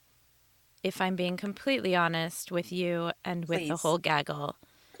if I'm being completely honest with you and with the Please. whole gaggle,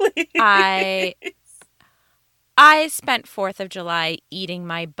 Please. I I spent 4th of July eating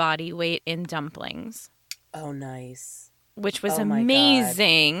my body weight in dumplings, Oh, nice. which was Oh my God.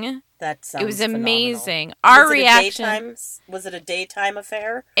 amazing. That It was sounds phenomenal. amazing. Our reaction, Was it a daytime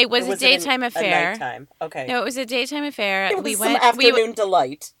affair? it Or was a was it daytime a affair. nighttime? Okay. No, it was a daytime affair. It We was some went, afternoon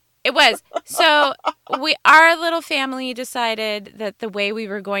delight. it was. So our little family decided that the way we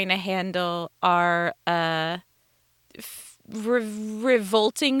were going to handle our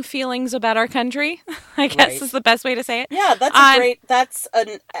revolting feelings about our country, I guess Right. is the best way to say it. Yeah, On that's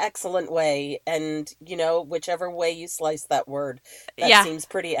an excellent way. And, whichever way you slice that word, that Yeah, seems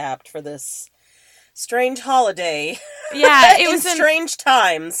pretty apt for this strange holiday yeah, in strange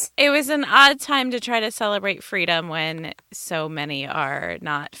times. it was an odd time to try to celebrate freedom when so many are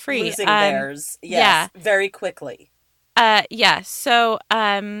not free. Losing theirs. Yeah, Yes, very quickly. yeah. So,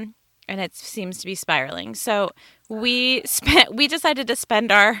 and it seems to be spiraling. So we decided to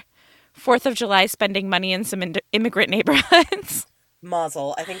spend our 4th of July spending money in some immigrant neighborhoods.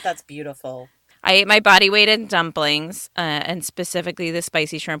 Mazel. I think that's beautiful. I ate my body weight in dumplings, and specifically the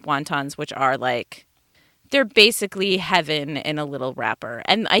spicy shrimp wontons, which are like, they're basically heaven in a little wrapper.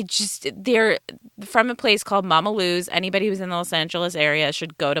 And they're from a place called Mama Lou's. Anybody who's in the Los Angeles area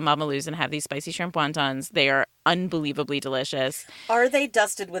should go to Mama Lou's and have these spicy shrimp wontons. They are unbelievably delicious. Are they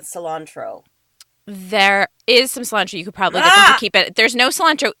dusted with cilantro? There is some cilantro. You could probably get them to keep it. There's no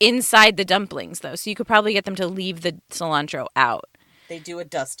cilantro inside the dumplings, though, so you could probably get them to leave the cilantro out. They do a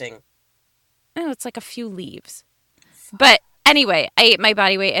dusting. Oh, it's like a few leaves. But anyway, I ate my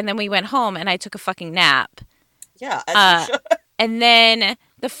body weight, and then we went home, and I took a fucking nap. Yeah, as you should. And then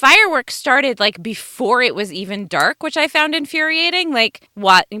the fireworks started like before it was even dark, which I found infuriating. Like,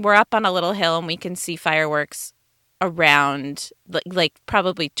 what? We're up on a little hill, and we can see fireworks around, like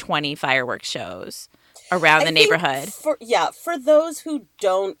probably 20 fireworks shows around the neighborhood. For those who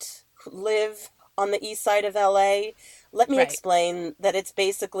don't live on the east side of LA, let me explain that it's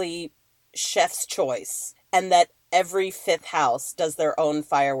basically chef's choice, and that every fifth house does their own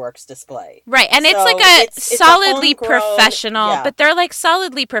fireworks display. Right, and So it's like it's solidly professional, yeah. but they're like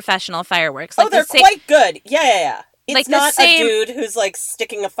solidly professional fireworks. Oh, Like they're quite good. Yeah. It's Like the not same- a dude who's like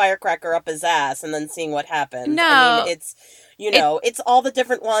sticking a firecracker up his ass and then seeing what happens. No. I mean, it's, it's all the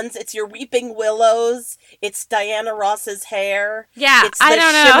different ones. It's your weeping willows. It's Diana Ross's hair. Yeah, It's the I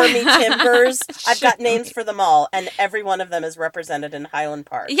don't know. Shimmer Me Timbers. I've got names for them all, and every one of them is represented in Highland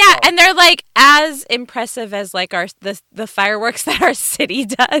Park. Yeah, so. and they're like as impressive as like the fireworks that our city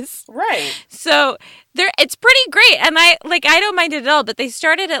does. Right. So it's pretty great, and I don't mind it at all. But they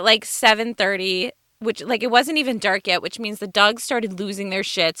started at like 7:30, which like it wasn't even dark yet, which means the dogs started losing their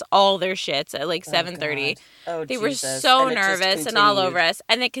shits, all their shits at like 7:30. Oh, They were Jesus. so And it just nervous and all continued. over us,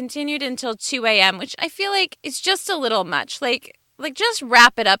 and it continued until 2 a.m., which I feel like is just a little much. Like just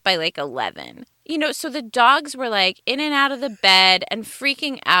wrap it up by like 11. So the dogs were like in and out of the bed and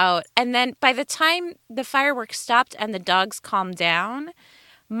freaking out. And then by the time the fireworks stopped and the dogs calmed down,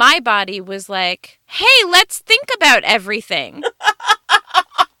 my body was like, hey, let's think about everything.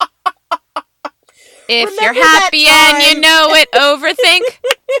 If Remember you're happy that and you time? know it, overthink.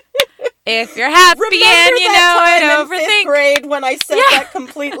 If you're happy Remember and you know that time it, in fifth overthink. grade when I said Yeah. that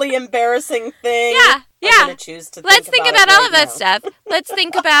completely embarrassing thing? Yeah. I'm gonna choose to Let's think it about all right of that now. stuff. Let's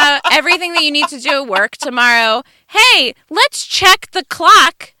think about everything that you need to do at work tomorrow. Hey, let's check the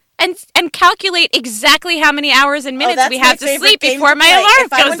clock and calculate exactly how many hours and minutes that's we my have to favorite sleep game before to my play. alarm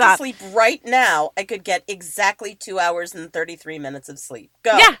If I goes went off. to sleep right now, I could get exactly 2 hours and 33 minutes of sleep.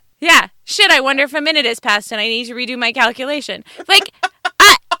 Go. Yeah. Shit, I wonder if a minute has passed and I need to redo my calculation. Like,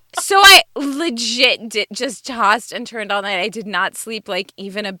 so I legit just tossed and turned all night. I did not sleep like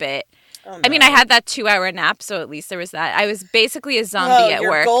even a bit. Oh, no. I mean, I had that 2-hour nap, so at least there was that. I was basically a zombie at you're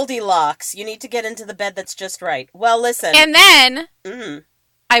work. Goldilocks. You need to get into the bed that's just right. Well, listen. And then Mhm.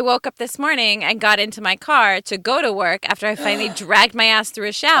 I woke up this morning and got into my car to go to work after I finally dragged my ass through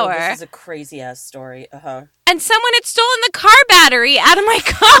a shower. Oh, this is a crazy-ass story. Uh-huh. And someone had stolen the car battery out of my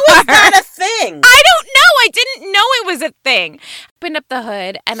car. How is that a thing? I don't know. I didn't know it was a thing. Opened up the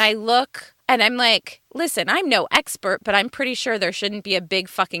hood and I look and I'm like, listen, I'm no expert, but I'm pretty sure there shouldn't be a big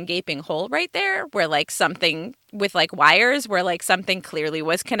fucking gaping hole right there where like something with like wires where like something clearly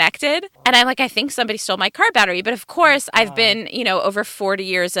was connected. And I'm like, I think somebody stole my car battery. But of course, I've been, over 40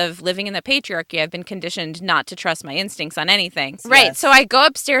 years of living in the patriarchy, I've been conditioned not to trust my instincts on anything. Yes. Right. So I go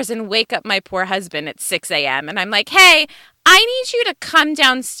upstairs and wake up my poor husband at 6 a.m. And I'm like, hey, I need you to come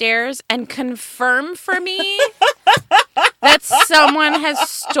downstairs and confirm for me that someone has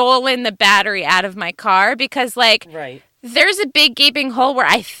stolen the battery out of my car because, like, Right. there's a big gaping hole where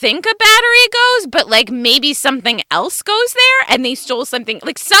I think a battery goes, but like maybe something else goes there and they stole something.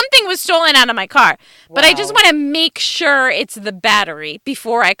 Like something was stolen out of my car. Wow. But I just want to make sure it's the battery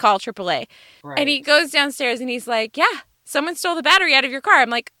before I call AAA. Right. And he goes downstairs and he's like, yeah, someone stole the battery out of your car. I'm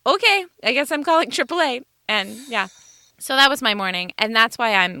like, okay, I guess I'm calling AAA. And yeah. So that was my morning, and that's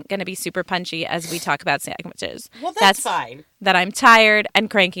why I'm going to be super punchy as we talk about sandwiches. Well, that's fine. That I'm tired and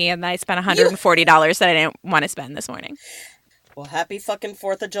cranky, and I spent $140 that I didn't want to spend this morning. Well, happy fucking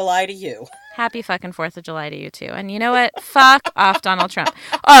 4th of July to you. Happy fucking 4th of July to you, too. And you know what? Fuck off Donald Trump.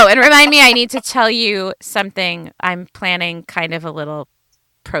 Oh, and remind me, I need to tell you something. I'm planning kind of a little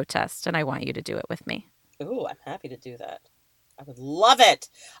protest, and I want you to do it with me. Ooh, I'm happy to do that. I would love it.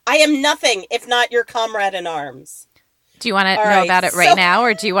 I am nothing if not your comrade in arms. Do you want to know about it right now,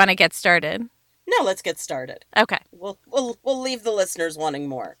 or do you want to get started? No, let's get started. Okay. We'll leave the listeners wanting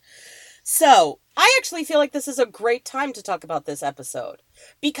more. So, I actually feel like this is a great time to talk about this episode.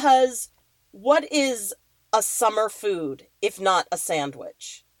 Because what is a summer food, if not a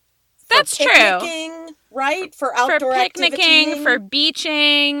sandwich? That's true. For picnicking, right? For outdoor activities. For picnicking, for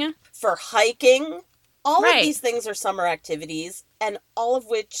beaching. For hiking. All of these things are summer activities, and all of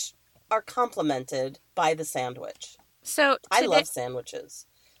which are complemented by the sandwich. So I love sandwiches.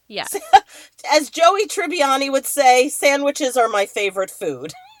 Yeah. As Joey Tribbiani would say, sandwiches are my favorite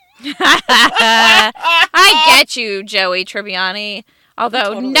food. I get you, Joey Tribbiani.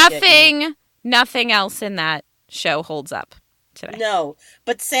 Although totally nothing else in that show holds up today. No,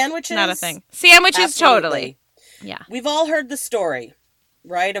 but sandwiches... Not a thing. Sandwiches, absolutely. Totally. Yeah. We've all heard the story,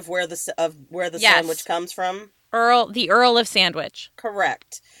 right, of where the sandwich comes from? The Earl of Sandwich.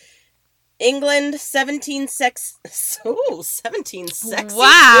 Correct. England, 1762.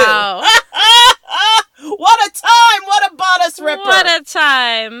 Wow. What a time! What a bodice ripper! What a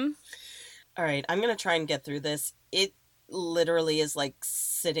time! All right, I'm going to try and get through this. It literally is like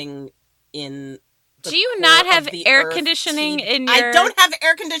sitting in Do you not have air conditioning in your... I don't have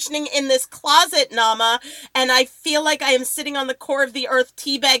air conditioning in this closet, Nama, and I feel like I am sitting on the core of the earth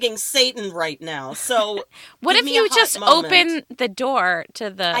teabagging Satan right now. So what if you just open the door to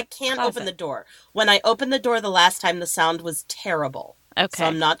the I can't closet. Open the door. When I opened the door the last time, the sound was terrible. Okay. So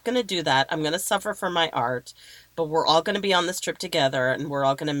I'm not going to do that. I'm going to suffer for my art, but we're all going to be on this trip together, and we're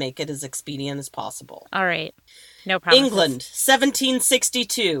all going to make it as expedient as possible. All right. No problem. England,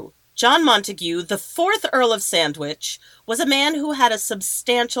 1762. John Montagu, the 4th Earl of Sandwich, was a man who had a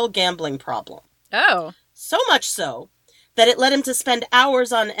substantial gambling problem. Oh. So much so that it led him to spend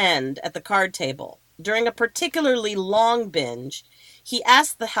hours on end at the card table. During a particularly long binge, he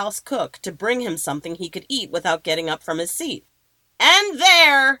asked the house cook to bring him something he could eat without getting up from his seat. And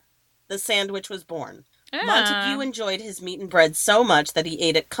there, the sandwich was born. Montagu enjoyed his meat and bread so much that he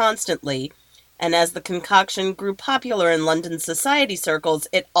ate it constantly, and as the concoction grew popular in London society circles,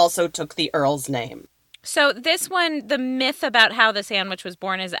 it also took the Earl's name. So this one, the myth about how the sandwich was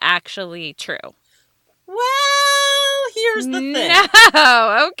born is actually true. Well, here's the thing.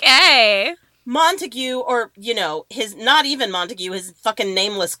 No, okay. Montagu, or, not even Montagu, his fucking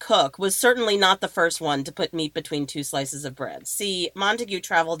nameless cook, was certainly not the first one to put meat between two slices of bread. See, Montagu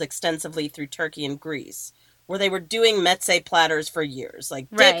traveled extensively through Turkey and Greece, where they were doing mezze platters for years, like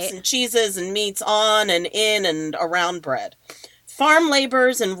dips and cheeses and meats on and in and around bread. Farm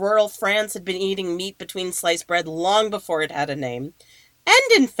laborers in rural France had been eating meat between sliced bread long before it had a name.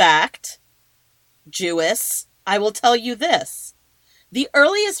 And in fact, Jewess, I will tell you this. The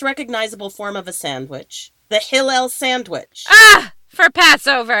earliest recognizable form of a sandwich, the Hillel sandwich. For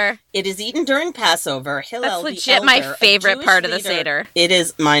Passover. It is eaten during Passover. Hillel, that's legit my favorite part of the Seder. It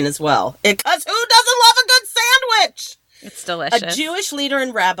is mine as well. Because who doesn't love a good sandwich? It's delicious. A Jewish leader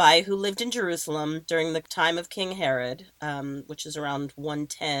and rabbi who lived in Jerusalem during the time of King Herod, which is around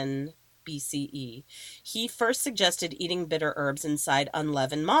 110 BCE, he first suggested eating bitter herbs inside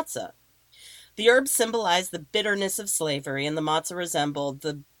unleavened matzah. The herbs symbolized the bitterness of slavery, and the matzah resembled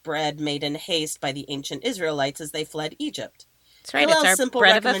the bread made in haste by the ancient Israelites as they fled Egypt. That's right, Hillel's it's our simple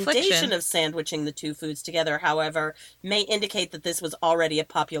bread of recommendation affliction. of sandwiching the two foods together, however, may indicate that this was already a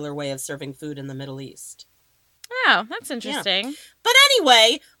popular way of serving food in the Middle East. Oh, that's interesting. Yeah. But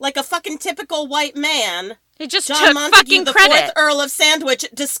anyway, like a fucking typical white man, he just John took Montagu, fucking the credit. 4th Earl of Sandwich,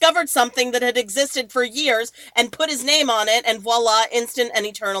 discovered something that had existed for years and put his name on it, and voila, instant and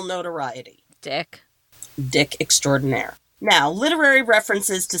eternal notoriety. Dick extraordinaire. Now, literary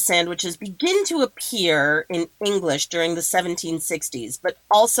references to sandwiches begin to appear in English during the 1760s, but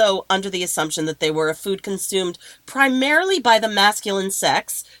also under the assumption that they were a food consumed primarily by the masculine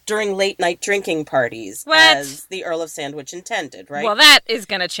sex during late-night drinking parties, as the Earl of Sandwich intended, right? Well, that is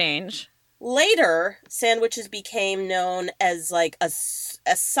going to change. Later, sandwiches became known as like a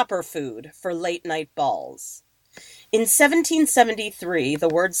supper food for late night balls. In 1773, the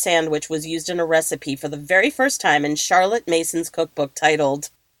word sandwich was used in a recipe for the very first time in Charlotte Mason's cookbook titled...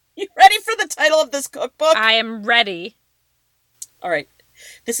 You ready for the title of this cookbook? I am ready. All right.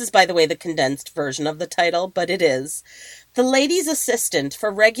 This is, by the way, the condensed version of the title, but it is. The lady's assistant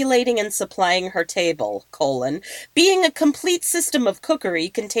for regulating and supplying her table, being a complete system of cookery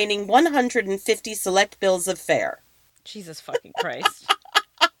containing 150 select bills of fare. Jesus fucking Christ.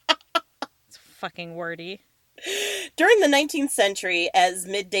 It's fucking wordy. During the 19th century, as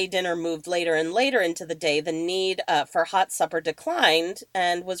midday dinner moved later and later into the day, the need for hot supper declined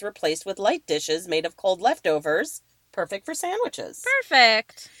and was replaced with light dishes made of cold leftovers, perfect for sandwiches.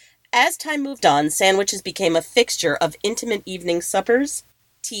 Perfect. As time moved on, sandwiches became a fixture of intimate evening suppers,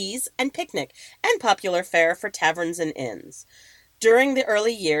 teas, and picnic, and popular fare for taverns and inns. During the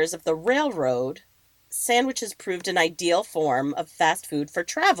early years of the railroad, sandwiches proved an ideal form of fast food for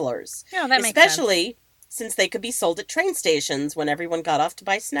travelers. Yeah, that makes sense. Especially since they could be sold at train stations when everyone got off to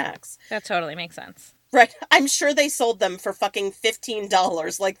buy snacks. That totally makes sense. Right. I'm sure they sold them for fucking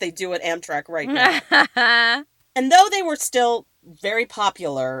 $15 like they do at Amtrak right now. And though they were still very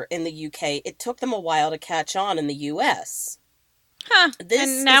popular in the UK, it took them a while to catch on in the US. Huh.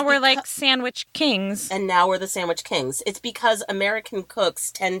 And now we're like sandwich kings. And now we're the sandwich kings. It's because American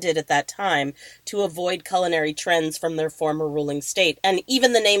cooks tended at that time to avoid culinary trends from their former ruling state. And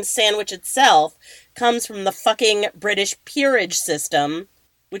even the name sandwich itself comes from the fucking British peerage system,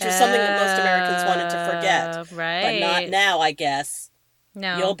 which is something that most Americans wanted to forget. Right. But not now, I guess.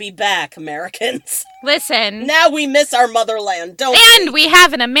 No. You'll be back, Americans. Listen. Now we miss our motherland, don't we? And we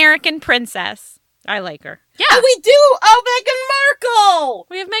have an American princess. I like her. Yeah. Oh, we do! Oh, Meghan Markle!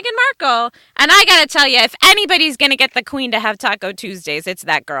 We have Meghan Markle. And I gotta tell you, if anybody's gonna get the queen to have Taco Tuesdays, it's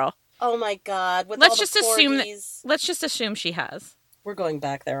that girl. Oh my god. With let's all just the assume corgis. let's just assume she has. We're going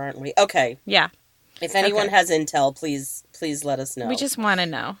back there, aren't we? Okay. Yeah. If anyone has intel, please let us know. We just want to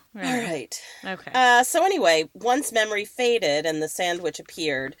know. All right. Okay. So anyway, once memory faded and the sandwich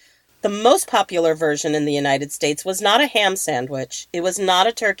appeared, the most popular version in the United States was not a ham sandwich. It was not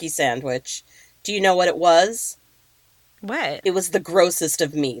a turkey sandwich. Do you know what it was? What? It was the grossest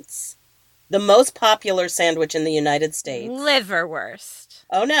of meats. The most popular sandwich in the United States. Liverwurst.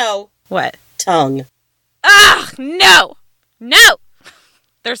 Oh no. What? Tongue. Ugh, no! No!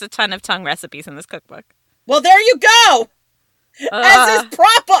 There's a ton of tongue recipes in this cookbook. Well, there you go! As is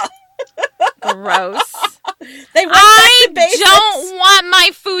proper! Gross. They went back to basics. I don't want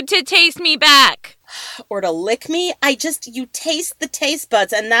my food to taste me back. Or to lick me. You taste the taste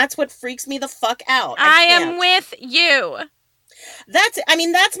buds, and that's what freaks me the fuck out. I am with you. That's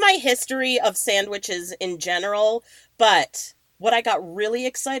my history of sandwiches in general, but what I got really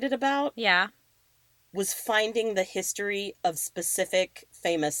excited about was finding the history of specific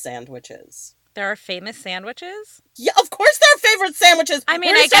famous sandwiches. There are famous sandwiches? Yeah, of course there are favorite sandwiches. I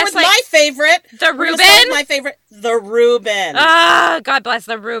mean, I guess like my favorite. The Reuben? My favorite. The Reuben. Ah, God bless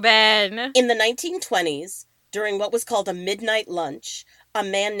the Reuben. In the 1920s, during what was called a midnight lunch, a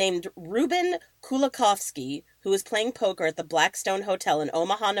man named Reuben Kulikovsky, who was playing poker at the Blackstone Hotel in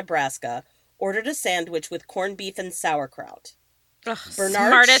Omaha, Nebraska, ordered a sandwich with corned beef and sauerkraut. Ugh,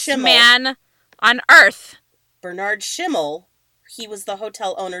 smartest Schimmel, man on earth. Bernard Schimmel, he was the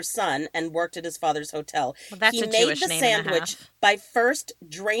hotel owner's son and worked at his father's hotel. Well, that's he a made Jewish the name sandwich by first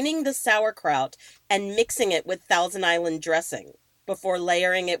draining the sauerkraut and mixing it with Thousand Island dressing before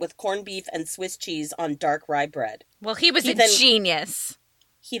layering it with corned beef and Swiss cheese on dark rye bread. Well, he was a genius.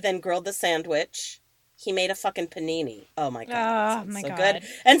 He then grilled the sandwich. He made a fucking panini. Oh my god. Oh my god. Good.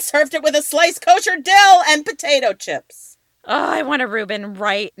 And served it with a sliced kosher dill and potato chips. Oh, I want a Reuben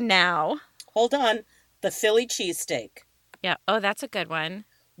right now. Hold on. The Philly cheesesteak. Yeah. Oh, that's a good one.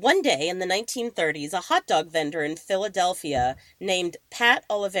 One day in the 1930s, a hot dog vendor in Philadelphia named Pat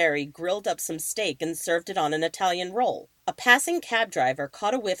Oliveri grilled up some steak and served it on an Italian roll. A passing cab driver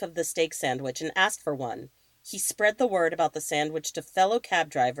caught a whiff of the steak sandwich and asked for one. He spread the word about the sandwich to fellow cab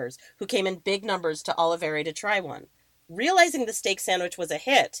drivers who came in big numbers to Oliveri to try one. Realizing the steak sandwich was a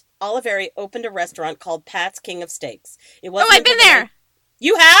hit, Oliveri opened a restaurant called Pat's King of Steaks. I've been there!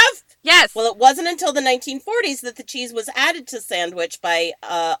 You have? Yes. Well, it wasn't until the 1940s that the cheese was added to sandwich by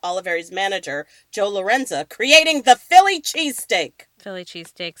Oliveri's manager, Joe Lorenza, creating the Philly cheesesteak. Philly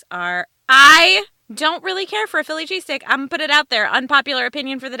cheesesteaks are... I don't really care for a Philly cheesesteak. I'm going to put it out there. Unpopular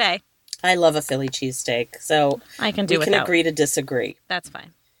opinion for the day. I love a Philly cheesesteak, so I can do we can agree to disagree. That's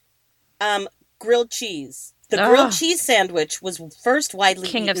fine. Grilled cheese. The grilled cheese sandwich was first widely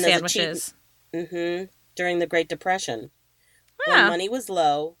King eaten of sandwiches. during the Great Depression. Yeah. When money was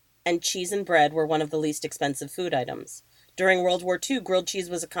low, and cheese and bread were one of the least expensive food items. During World War II, grilled cheese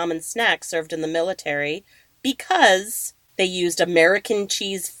was a common snack served in the military because they used American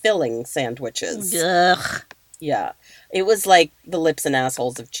cheese filling sandwiches. Ugh. Yeah. It was like the lips and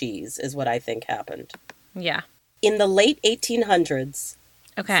assholes of cheese is what I think happened. Yeah. In the late 1800s,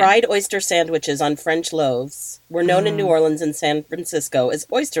 Okay. fried oyster sandwiches on French loaves were known in New Orleans and San Francisco as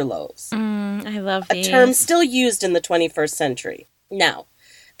oyster loaves. I love A these. term still used in the 21st century. Now,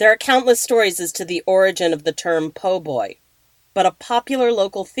 there are countless stories as to the origin of the term po' boy, but a popular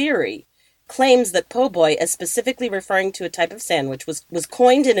local theory claims that po' boy, as specifically referring to a type of sandwich, was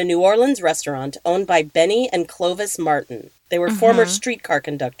coined in a New Orleans restaurant owned by Benny and Clovis Martin. They were former streetcar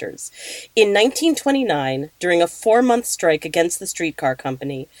conductors. In 1929, during a 4-month strike against the streetcar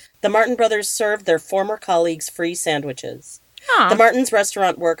company, the Martin brothers served their former colleagues free sandwiches. Huh. The Martins'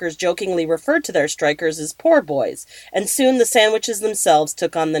 restaurant workers jokingly referred to their strikers as poor boys, and soon the sandwiches themselves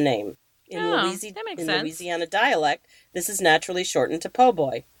took on the name. In that makes sense. Louisiana dialect, this is naturally shortened to po'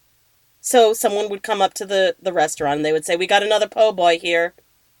 boy. So someone would come up to the restaurant and they would say, "We got another po' boy here."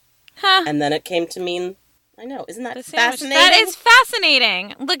 Huh. And then it came to mean, I know, isn't that The sandwich. fascinating? That is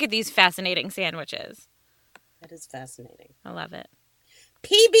fascinating. Look at these fascinating sandwiches. That is fascinating. I love it.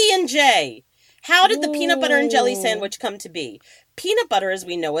 PB&J. How did the peanut butter and jelly sandwich come to be? Peanut butter, as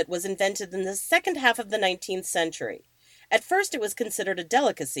we know it, was invented in the second half of the 19th century. At first, it was considered a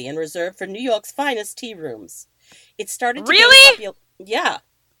delicacy and reserved for New York's finest tea rooms. It started to Really? Yeah.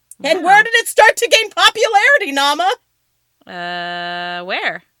 And where did it start to gain popularity, Nama?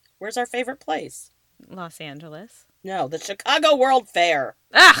 Where? Where's our favorite place? Los Angeles. No, the Chicago World Fair.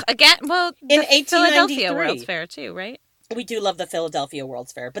 Ugh, again, well, In the Philadelphia 1893. World's Fair too, right? We do love the Philadelphia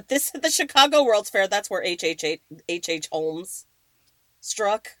World's Fair, but the Chicago World's Fair, that's where H.H. Holmes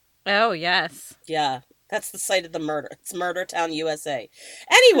struck. Oh, yes. Yeah, that's the site of the murder. It's Murder Town, USA.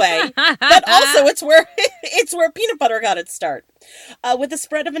 Anyway, but also it's where peanut butter got its start. With the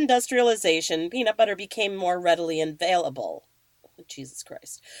spread of industrialization, peanut butter became more readily available. Jesus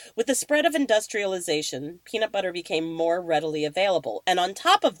Christ. With the spread of industrialization, peanut butter became more readily available. And on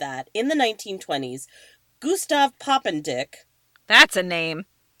top of that, in the 1920s, Gustav Poppendick. That's a name.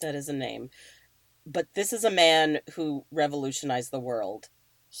 That is a name. But this is a man who revolutionized the world.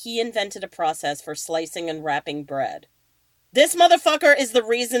 He invented a process for slicing and wrapping bread. This motherfucker is the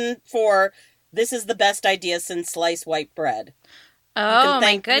reason for this is the best idea since sliced white bread. Oh,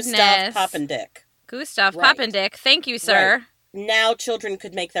 my goodness. Gustav Poppendick. Gustav Right. Poppendick. Thank you, sir. Right. Now children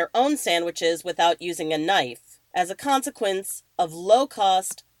could make their own sandwiches without using a knife. As a consequence of low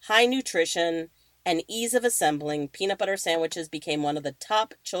cost, high nutrition, and ease of assembling, peanut butter sandwiches became one of the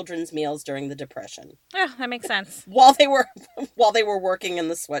top children's meals during the Depression. Oh, that makes sense. While they were working in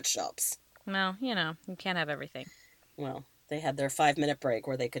the sweatshops. Well, you can't have everything. Well, they had their 5-minute break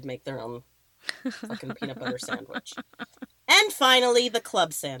where they could make their own fucking peanut butter sandwich. And finally, the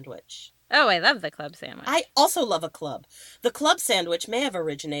club sandwich. Oh, I love the club sandwich. I also love a club. The club sandwich may have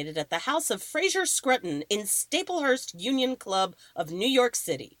originated at the house of Fraser Scruton in Staplehurst Union Club of New York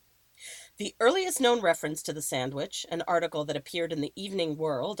City. The earliest known reference to the sandwich, an article that appeared in the Evening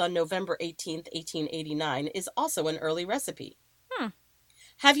World on November 18th, 1889, is also an early recipe.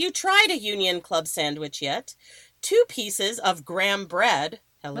 Have you tried a Union Club sandwich yet? 2 pieces of graham bread.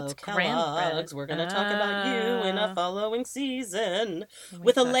 Hello, What's graham bread? Kellogg's. We're going to talk about you in a following season.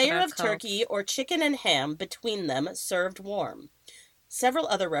 With a layer of turkey or chicken and ham between them, served warm. Several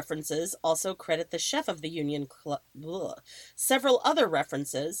other references also credit the chef of the Union Club. Several other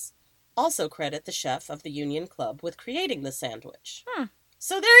references also credit the chef of the Union Club with creating the sandwich.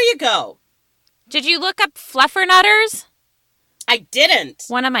 So there you go. Did you look up Fluffernutters? I didn't.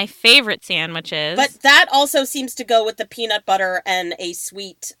 One of my favorite sandwiches. But that also seems to go with the peanut butter and a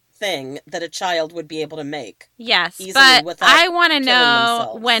sweet thing that a child would be able to make. Yes, easily but without I want to killing know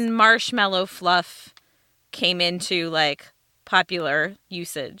themselves. when marshmallow fluff came into popular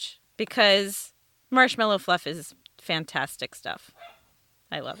usage, because marshmallow fluff is fantastic stuff.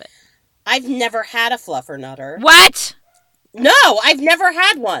 I love it. I've never had a fluffernutter. What? No, I've never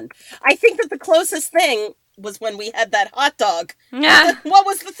had one. I think that the closest thing was when we had that hot dog. Yeah. What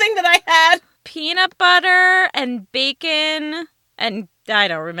was the thing that I had? Peanut butter and bacon and I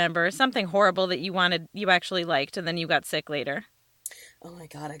don't remember, something horrible that you actually liked and then you got sick later. Oh my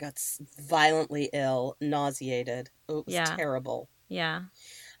God, I got violently ill, nauseated. It was terrible. Yeah.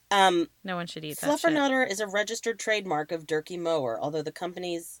 No one should eat that Fluffernutter is a registered trademark of Durkee Mower, although the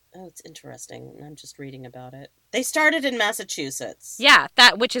company's... Oh, it's interesting. I'm just reading about it. They started in Massachusetts. Yeah,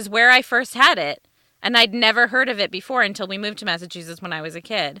 which is where I first had it. And I'd never heard of it before until we moved to Massachusetts when I was a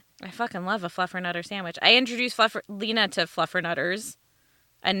kid. I fucking love a Fluffernutter sandwich. I introduced Lena to Fluffernutters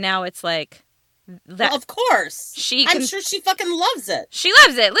And now it's like... Well, of course. I'm sure she fucking loves it. She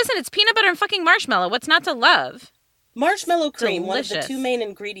loves it. Listen, it's peanut butter and fucking marshmallow. What's not to love? Marshmallow cream, one of the two main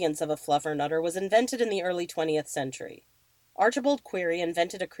ingredients of a Fluffernutter, was invented in the early 20th century. Archibald Query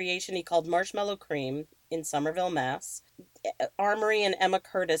invented a creation he called marshmallow cream in Somerville, Mass. Armory and Emma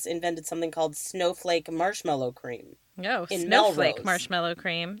Curtis invented something called snowflake marshmallow cream. Oh, snowflake marshmallow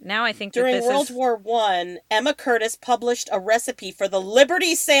cream. Now I think during World War I, Emma Curtis published a recipe for the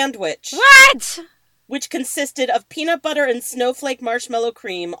Liberty Sandwich. What? Which consisted of peanut butter and snowflake marshmallow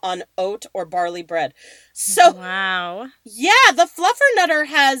cream on oat or barley bread. So, wow. Yeah, the Fluffernutter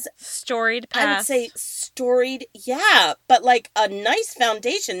has... storied past. I would say storied, yeah, but like a nice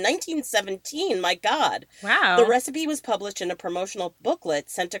foundation. 1917, my God. Wow. The recipe was published in a promotional booklet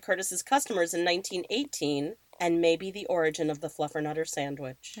sent to Curtis's customers in 1918, and may be the origin of the Fluffernutter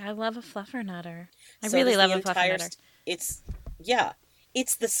sandwich. I love a Fluffernutter. I really love a Fluffernutter.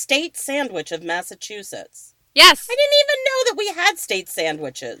 It's the state sandwich of Massachusetts. Yes. I didn't even know that we had state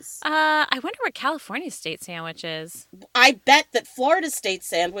sandwiches. I wonder what California's state sandwich is. I bet that Florida's state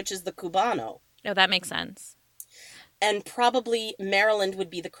sandwich is the Cubano. Oh, that makes sense. And probably Maryland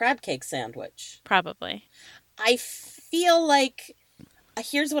would be the crab cake sandwich. Probably. I feel like...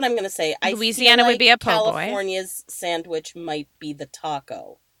 here's what I'm going to say. Louisiana would be a po' boy. California's sandwich might be the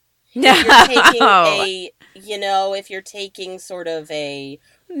taco. No. If you're taking sort of a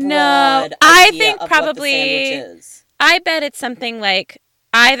no, I think probably, I bet it's something like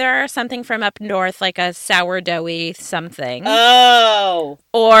either something from up north, like a sourdoughy something. Oh.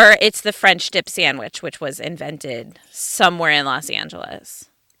 Or it's the French dip sandwich, which was invented somewhere in Los Angeles.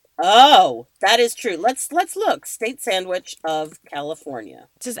 Oh, that is true. Let's look. State sandwich of California.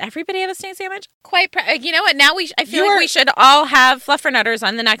 Does everybody have a state sandwich? You know what? Now I feel like we should all have Fluffernutters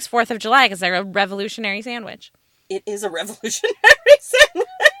on the next 4th of July because they're a revolutionary sandwich. It is a revolutionary sandwich.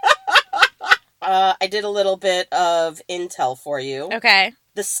 I did a little bit of intel for you. Okay.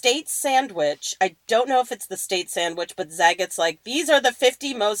 The state sandwich, I don't know if it's the state sandwich, but Zaggett's like, these are the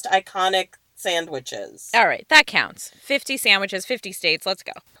 50 most iconic sandwiches. All right, that counts. 50 sandwiches, 50 states. Let's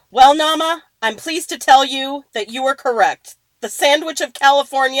go. Well, Nama, I'm pleased to tell you that you were correct. The sandwich of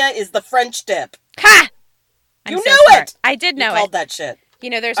California is the French dip. Ha! You knew it! I did know it. You called that shit.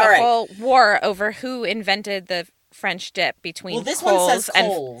 There's a whole war over who invented the French dip between this Coles one says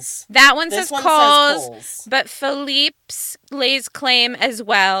Coles. That one says Coles, but Philippe's lays claim as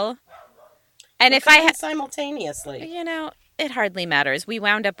well. And if I had simultaneously, it hardly matters. We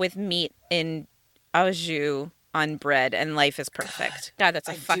wound up with meat in au jus on bread, and life is perfect. God, that's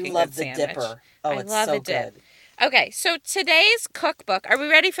a fucking good sandwich. I love the dipper. Oh, it's so good. Okay, so today's cookbook. Are we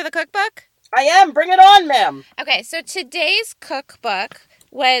ready for the cookbook? I am. Bring it on, ma'am. Okay, so today's cookbook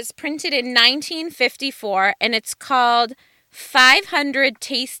was printed in 1954, and it's called 500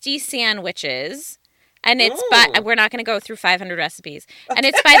 Tasty Sandwiches. And it's we're not going to go through 500 recipes. And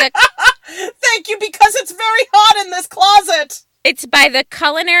it's by the... Thank you, because it's very hot in this closet. It's by the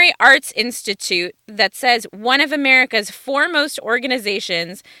Culinary Arts Institute that says one of America's foremost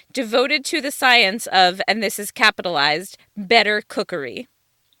organizations devoted to the science of, and this is capitalized, better cookery.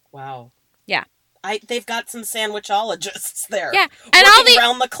 Wow. Yeah. They've got some sandwichologists there. Yeah. And working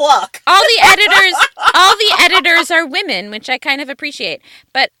around the clock. All the editors are women, which I kind of appreciate.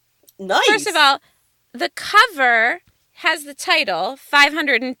 But nice. First of all, the cover has the title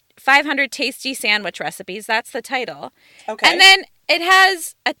 500 Tasty Sandwich Recipes. That's the title. Okay. And then it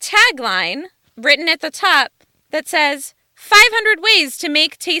has a tagline written at the top that says 500 ways to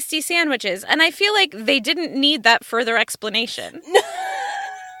make tasty sandwiches. And I feel like they didn't need that further explanation.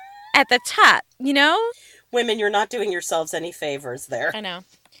 At the top, Women, you're not doing yourselves any favors there. I know.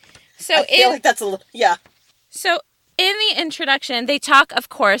 So I feel like that's a little, yeah. So in the introduction, they talk, of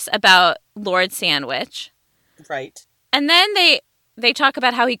course, about Lord Sandwich. Right. And then they talk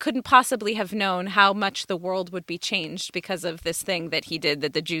about how he couldn't possibly have known how much the world would be changed because of this thing that he did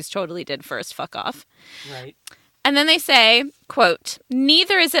that the Jews totally did first. Fuck off. Right. And then they say, quote,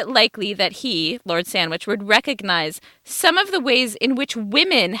 neither is it likely that he, Lord Sandwich, would recognize some of the ways in which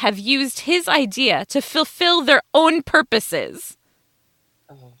women have used his idea to fulfill their own purposes.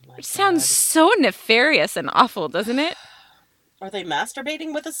 Oh, my Which sounds so nefarious and awful, doesn't it? Are they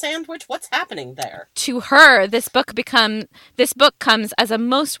masturbating with a sandwich? What's happening there? To her, this book comes as a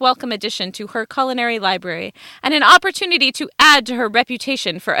most welcome addition to her culinary library and an opportunity to add to her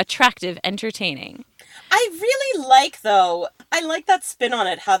reputation for attractive entertaining. I really like that spin on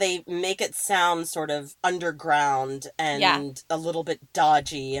it, how they make it sound sort of underground and a little bit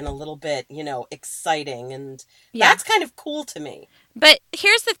dodgy and a little bit, exciting. And that's kind of cool to me. But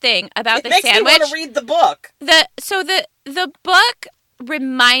here's the thing about the sandwich. It makes me want to read the book. The book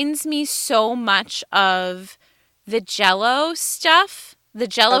reminds me so much of the Jell-O stuff, the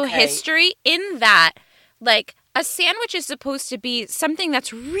Jell-O history, in that, like, a sandwich is supposed to be something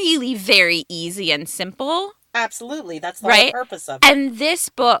that's really very easy and simple. Absolutely. That's the whole purpose of it. And this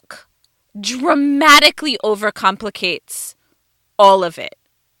book dramatically overcomplicates all of it.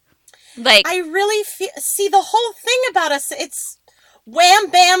 Like, I really see the whole thing about us. It's wham,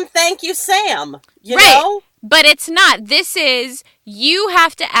 bam, thank you, Sam. You know? But it's not. This is, you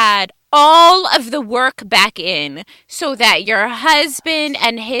have to add all of the work back in so that your husband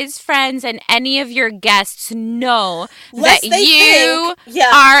and his friends and any of your guests know that you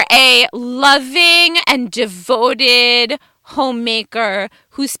are a loving and devoted homemaker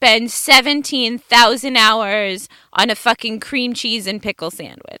who spends 17,000 hours on a fucking cream cheese and pickle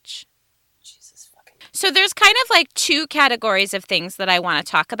sandwich. So there's kind of like two categories of things that I want to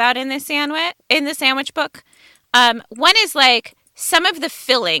talk about in this sandwich book. One is like some of the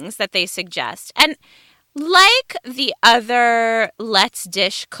fillings that they suggest. And like the other Let's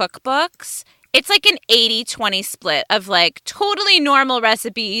Dish cookbooks, it's like an 80-20 split of like totally normal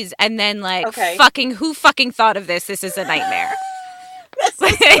recipes and then like who fucking thought of this? This is a nightmare. This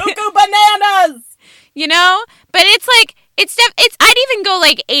is cuckoo bananas! You know? But it's like, I'd even go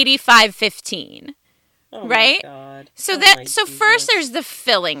like 85-15. Oh right? My God. So first there's the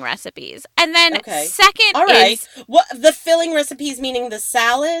filling recipes. And then second is what the filling recipes, meaning the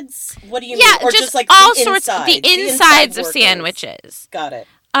salads? What do you mean? Or just like all the sorts inside, the insides of sandwiches. Got it.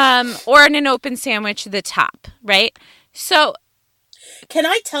 Or in an open sandwich, the top, right? So Can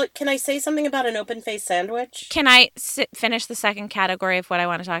I say something about an open-faced sandwich? Can I finish the second category of what I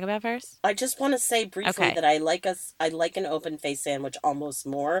want to talk about first? I just want to say briefly that I like an open-faced sandwich almost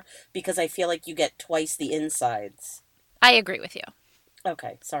more because I feel like you get twice the insides. I agree with you.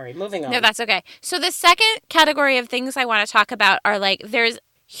 Okay, sorry. Moving on. No, that's okay. So the second category of things I want to talk about are like, there's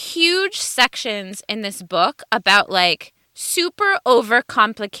huge sections in this book about like super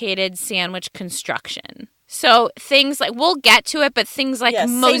overcomplicated sandwich construction. So things like, we'll get to it, but things like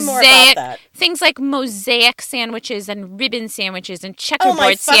mosaic sandwiches and ribbon sandwiches and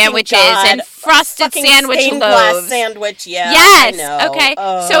checkerboard sandwiches and frosted sandwich loaves. Glass sandwich, yeah. Yes. I know. Okay.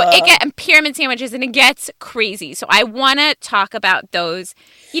 So and pyramid sandwiches, and it gets crazy. So I want to talk about those.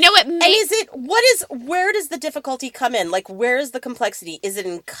 You know what? Where does the difficulty come in? Like, where is the complexity? Is it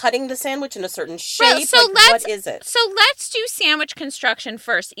in cutting the sandwich in a certain shape? What is it? So let's do sandwich construction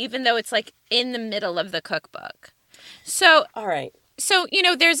first, even though it's like in the middle of the cookbook. So, all right. So, you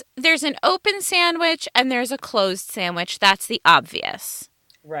know, there's an open sandwich and there's a closed sandwich. That's the obvious.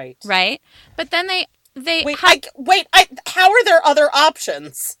 Right. Right? But then they how are there other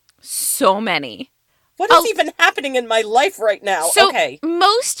options? So many. What is even happening in my life right now? So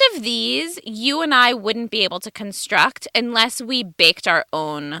most of these, you and I wouldn't be able to construct unless we baked our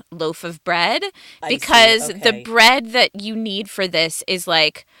own loaf of bread, because the bread that you need for this is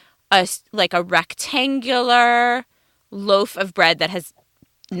like a rectangular loaf of bread that has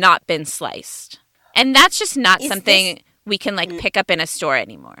not been sliced. And that's just not something we can like pick up in a store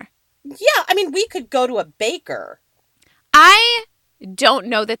anymore. Yeah, I mean, we could go to a baker. I don't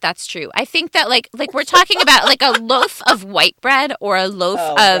know that that's true. I think that like we're talking about like a loaf of white bread or a loaf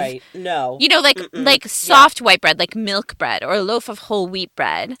like soft white bread, like milk bread, or a loaf of whole wheat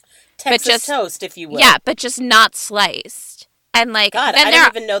bread. Texas toast, if you will. Yeah, but just not sliced. And like, God, I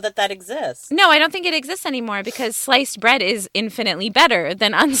didn't even know that exists. No, I don't think it exists anymore because sliced bread is infinitely better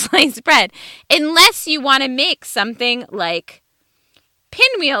than unsliced bread. Unless you want to make something like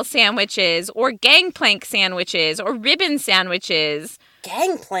pinwheel sandwiches or gangplank sandwiches or ribbon sandwiches.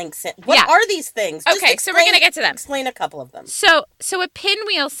 What are these things? Okay, so we're going to get to them. Explain a couple of them. So a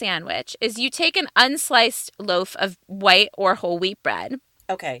pinwheel sandwich is you take an unsliced loaf of white or whole wheat bread.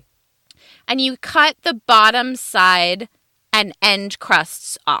 Okay. And you cut the bottom side and end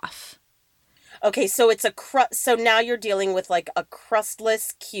crusts off. Okay, so it's a crust. So now you're dealing with like a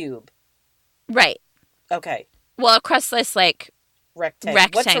crustless cube. Right. Okay. Well, a crustless like rectangle.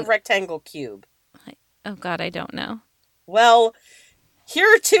 What's a rectangle cube? Oh God, I don't know. Well, here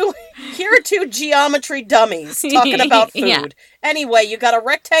are two geometry dummies talking about food. Yeah. Anyway, you got a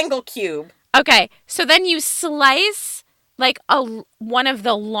rectangle cube. Okay, so then you slice like one of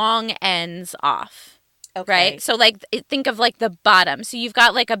the long ends off. Okay. Right? So like think of like the bottom. So you've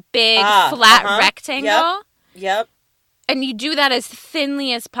got like a big flat rectangle. Yep. And you do that as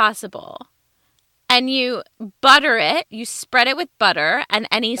thinly as possible. And you butter it, you spread it with butter and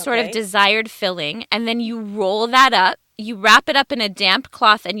any sort of desired filling, and then you roll that up, you wrap it up in a damp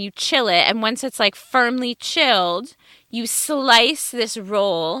cloth and you chill it, and once it's like firmly chilled, you slice this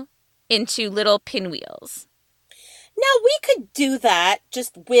roll into little pinwheels. Now, we could do that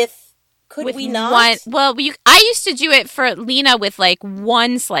just with, could we not? I used to do it for Lena with, like,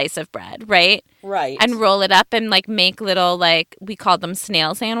 one slice of bread, right? Right. And roll it up and, like, make little, like, we called them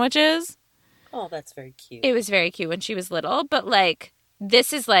snail sandwiches. Oh, that's very cute. It was very cute when she was little, but, like,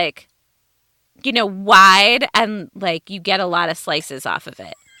 this is, like, you know, wide and, like, you get a lot of slices off of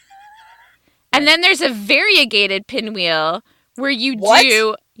it. And then there's a variegated pinwheel where you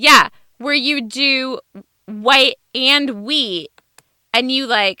where you do white and wheat, and you,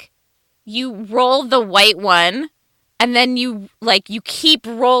 like, you roll the white one, and then you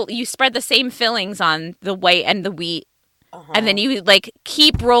spread the same fillings on the white and the wheat, and then you, like,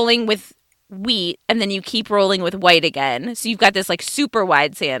 keep rolling with wheat, and then you keep rolling with white again. So you've got this, like, super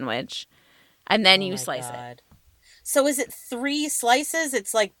wide sandwich, and then you slice it. So is it 3 slices?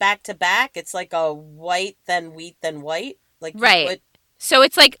 It's like back to back? It's like a white, then wheat, then white? Like, right. So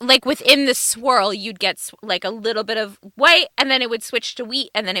it's like within the swirl, you'd get, like, a little bit of white, and then it would switch to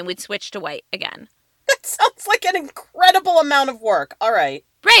wheat, and then it would switch to white again. That sounds like an incredible amount of work. All right.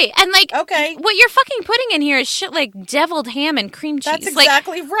 Right. And, like, okay, what you're fucking putting in here is shit like deviled ham and cream cheese. That's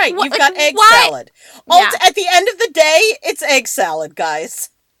exactly right. You've got egg why? salad. At the end of the day, it's egg salad, guys.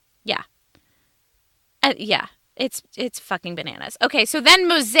 Yeah. Yeah. It's fucking bananas. Okay, so then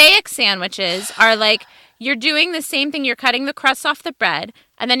mosaic sandwiches are like, you're doing the same thing. You're cutting the crust off the bread,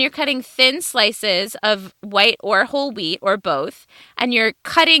 and then you're cutting thin slices of white or whole wheat or both, and you're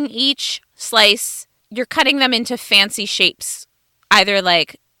cutting each slice, you're cutting them into fancy shapes, either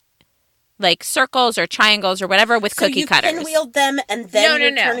like circles or triangles or whatever with cookie cutters. So you pinwheeled them and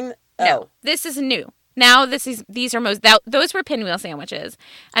then turning... No, this is new. Now these are those were pinwheel sandwiches,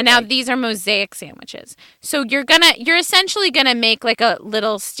 and now these are mosaic sandwiches. So you're essentially gonna make like a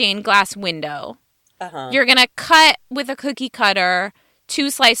little stained glass window. You're gonna cut with a cookie cutter 2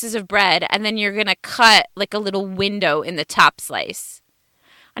 slices of bread, and then you're gonna cut like a little window in the top slice,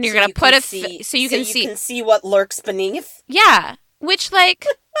 and you're gonna put so you can see what lurks beneath. Yeah, which, like.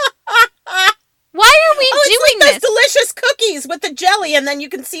 Why are we doing this? Those delicious cookies with the jelly, and then you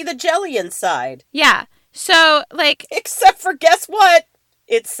can see the jelly inside. Yeah. So, like... Except for, guess what?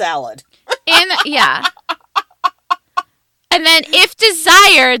 It's salad. Yeah. And then, if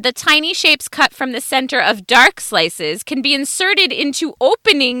desired, the tiny shapes cut from the center of dark slices can be inserted into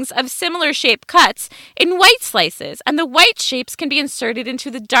openings of similar shape cuts in white slices, and the white shapes can be inserted into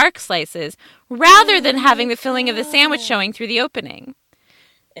the dark slices, rather than having the filling of the sandwich showing through the opening.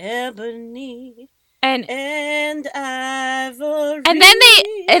 Ebony and ivory, and then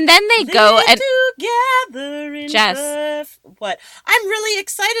they go and together in Jess, what? I'm really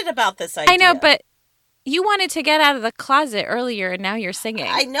excited about this idea. I know, but you wanted to get out of the closet earlier, and now you're singing.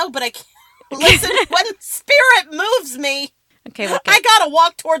 I know, but I can't. Listen, when spirit moves me, okay, look I gotta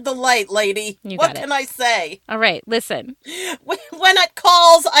walk toward the light, lady. What can I say? All right, listen. When it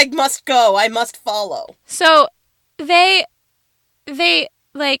calls, I must go. I must follow. So they.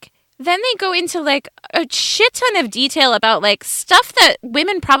 Like, then they go into, like, a shit ton of detail about, like, stuff that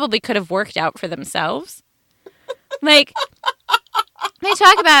women probably could have worked out for themselves. Like, they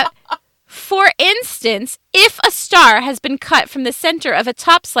talk about, for instance, if a star has been cut from the center of a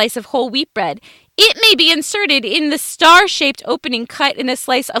top slice of whole wheat bread, it may be inserted in the star-shaped opening cut in a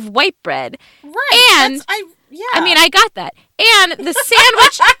slice of white bread. Right. And, I mean, I got that. And the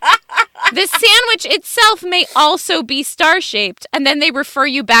sandwich itself may also be star-shaped, and then they refer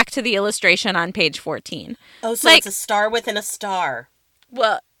you back to the illustration on page 14. Oh, so it's a star within a star.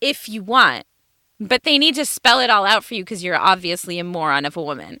 Well, if you want. But they need to spell it all out for you because you're obviously a moron of a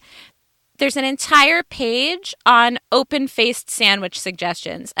woman. There's an entire page on open-faced sandwich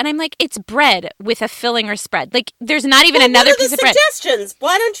suggestions. And I'm like, it's bread with a filling or spread. Like, there's not even another piece of bread. Suggestions?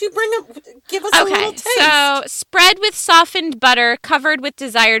 Why don't you give us a little taste? So, spread with softened butter, covered with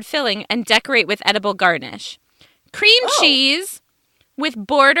desired filling, and decorate with edible garnish. Cream cheese with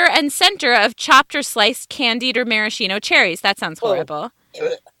border and center of chopped or sliced candied or maraschino cherries. That sounds horrible.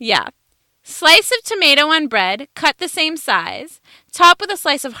 Yeah. Slice of tomato on bread, cut the same size. Top with a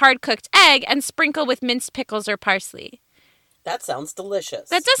slice of hard-cooked egg and sprinkle with minced pickles or parsley. That sounds delicious.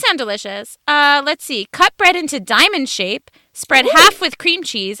 That does sound delicious. Let's see. Cut bread into diamond shape. Spread half with cream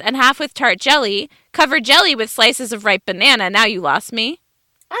cheese and half with tart jelly. Cover jelly with slices of ripe banana. Now you lost me.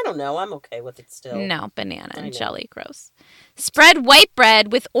 I don't know. I'm okay with it still. No, banana and jelly. Gross. Spread white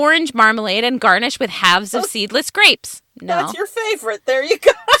bread with orange marmalade and garnish with halves of seedless grapes. No. That's your favorite. There you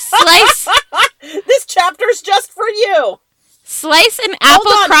go. Slice. This chapter's just for you. Slice an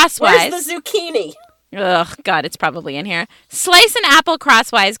apple crosswise. Where's the zucchini? Ugh, God, it's probably in here. Slice an apple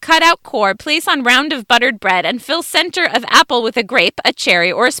crosswise, cut out core, place on round of buttered bread, and fill center of apple with a grape, a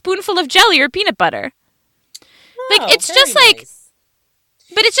cherry, or a spoonful of jelly or peanut butter. Like, it's just very like, nice.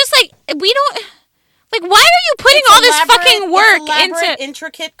 but it's just like, we don't, like, why are you putting all this fucking work into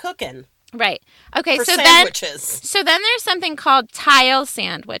intricate cooking? Right. Okay, for so sandwiches. then there's something called tile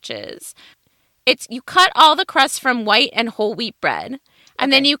sandwiches. It's, you cut all the crust from white and whole wheat bread,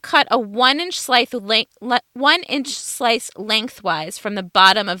 and then you cut a 1-inch slice 1-inch slice lengthwise from the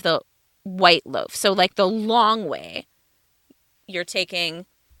bottom of the white loaf. So like the long way. You're taking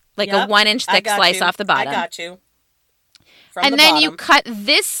like a 1-inch thick slice off the bottom. I got you. And then you cut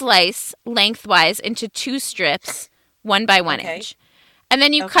this slice lengthwise into 2 strips, 1 by 1 inch. And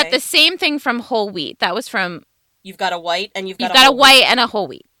then you cut the same thing from whole wheat. That was from... You've got a white and you've got a white and a whole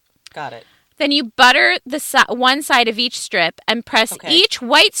wheat. Got it. Then you butter the one side of each strip and press each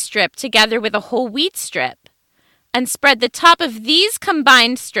white strip together with a whole wheat strip. And spread the top of these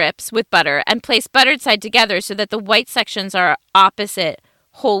combined strips with butter and place buttered side together so that the white sections are opposite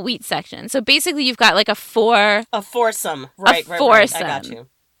whole wheat sections. So basically you've got like a foursome. Right, I got you.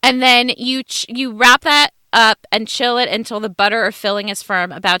 And then you wrap that up and chill it until the butter or filling is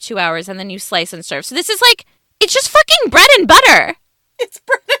firm, about 2 hours, and then you slice and serve. So this is like, it's just fucking bread and butter. It's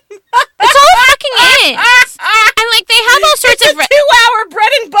bread and butter. It's all it fucking is. And like they have all sorts of 2-hour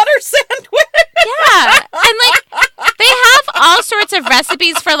bread and butter sandwich. Yeah. And like they have all sorts of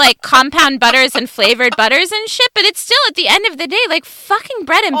recipes for like compound butters and flavored butters and shit, but it's still at the end of the day like fucking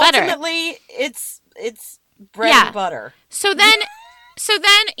bread and butter. Ultimately, it's bread and butter. So then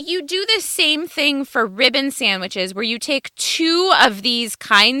you do the same thing for ribbon sandwiches where you take 2 of these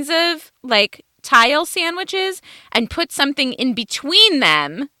kinds of like tile sandwiches and put something in between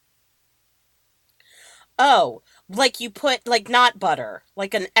them. Oh, like you put like not butter,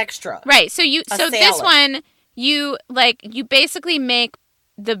 like an extra. Right. So this one you basically make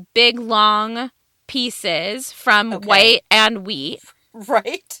the big long pieces from white and wheat.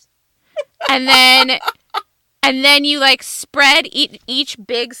 Right. And then you like spread each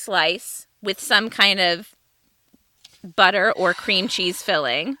big slice with some kind of butter or cream cheese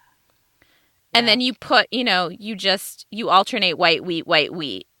filling. And then you put, you alternate white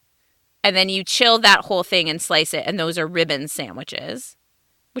wheat. And then you chill that whole thing and slice it. And those are ribbon sandwiches,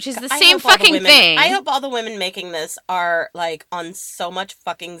 which is the same fucking thing. I hope all the women making this are like on so much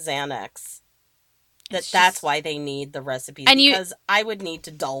fucking Xanax. That's why they need the recipes. Because I would need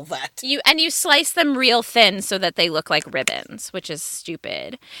to dull that. You slice them real thin so that they look like ribbons, which is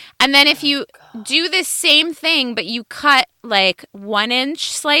stupid. And then if you do the same thing, but you cut like 1-inch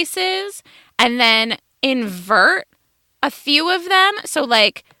slices and then invert a few of them. So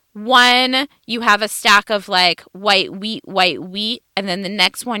like one, you have a stack of like white wheat, and then the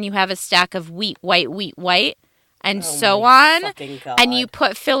next one you have a stack of wheat, white. And so on. And you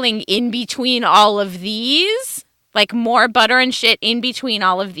put filling in between all of these. Like more butter and shit in between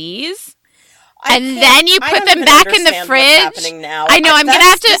all of these. And then you put them back in the fridge. I know, I'm gonna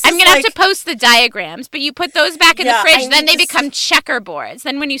have to post the diagrams, but you put those back in the fridge, then they become checkerboards.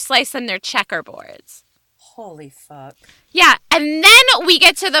 Then when you slice them, they're checkerboards. Holy fuck. Yeah, and then we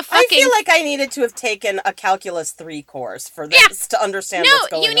get to the fucking... I feel like I needed to have taken a Calculus 3 course for this to understand what's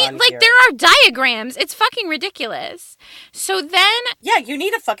going on here. Like, there are diagrams. It's fucking ridiculous. So then... Yeah, you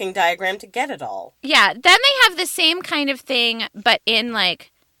need a fucking diagram to get it all. Yeah, then they have the same kind of thing, but in,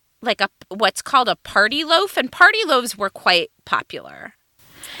 like what's called a party loaf, and party loaves were quite popular.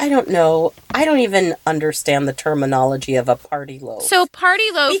 I don't know. I don't even understand the terminology of a party loaf. So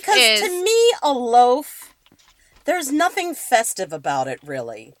party loaf because to me, a loaf... There's nothing festive about it,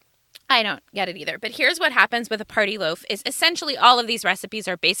 really. I don't get it either. But here's what happens with a party loaf is essentially all of these recipes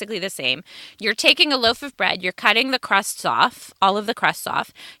are basically the same. You're taking a loaf of bread, you're cutting the crusts off, all of the crusts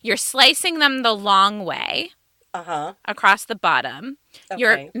off. You're slicing them the long way across the bottom. Okay.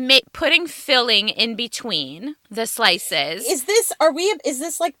 You're putting filling in between the slices. Is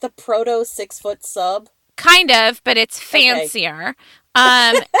this like the proto 6-foot sub? Kind of, but it's fancier.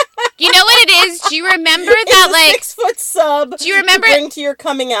 You know what it is? Do you remember that like 6-foot sub? Do you remember bring to your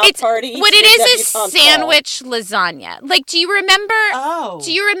coming out party? What it is sandwich lasagna. Like, do you remember? Oh,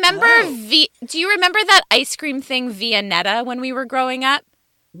 do you remember do you remember that ice cream thing Viennetta when we were growing up?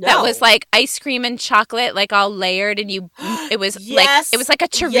 No. That was like ice cream and chocolate, like all layered, and it was like a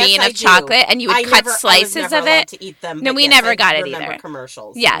tureen of chocolate, and you would cut slices of it. To eat them, no, we never got it either.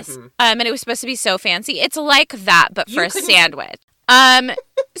 Commercials. Yes, and it was supposed to be so fancy. It's like that, but for a sandwich.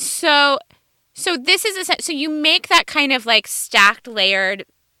 So this is so you make that kind of like stacked, layered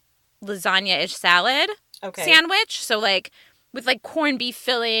lasagna-ish salad sandwich. So like with like corned beef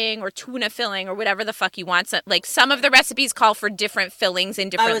filling or tuna filling or whatever the fuck you want. So, like some of the recipes call for different fillings in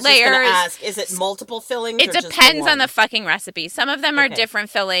different layers. I was just going to ask, is it multiple fillings? It depends on the fucking recipe. Some of them are different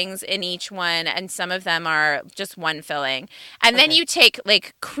fillings in each one, and some of them are just one filling. And then you take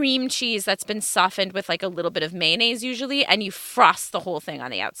like cream cheese that's been softened with like a little bit of mayonnaise usually, and you frost the whole thing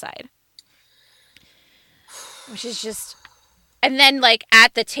on the outside. Which is just... And then like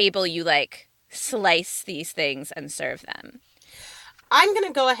at the table you like slice these things and serve them. I'm going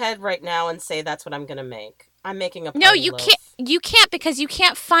to go ahead right now and say that's what I'm going to make. I'm making a party No, you loaf. can't. You can't because you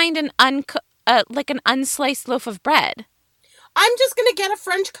can't find an unsliced loaf of bread. I'm just going to get a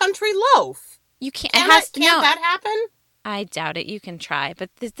French country loaf. You can't. Can't that happen? I doubt it. You can try, but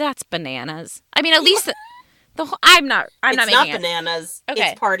that's bananas. I mean, at least I'm not making it. It's not bananas. Okay.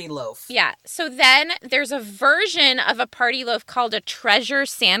 It's party loaf. Yeah. So then there's a version of a party loaf called a treasure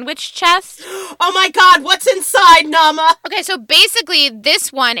sandwich chest. Oh my God, what's inside, Nama? Okay, so basically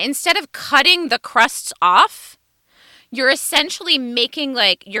this one, instead of cutting the crusts off, you're essentially making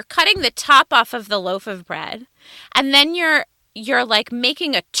like, you're cutting the top off of the loaf of bread, and then you're like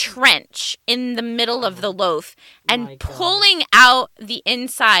making a trench in the middle of the loaf and pulling out the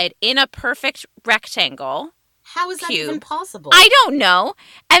inside in a perfect rectangle. How is that even possible? I don't know.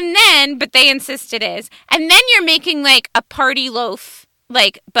 And then, but they insist it is. And then you're making like a party loaf,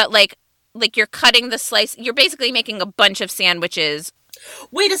 like you're cutting the slice. You're basically making a bunch of sandwiches.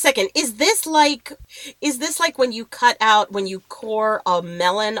 Wait a second. Is this like when you core a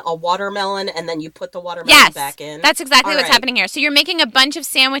watermelon, and then you put the watermelon back in? That's exactly what's happening here. So you're making a bunch of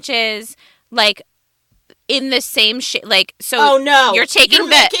sandwiches, like, in the same shape, like, so. Oh no! You're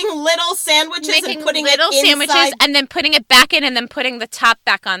making little sandwiches and putting it inside, and then putting it back in, and then putting the top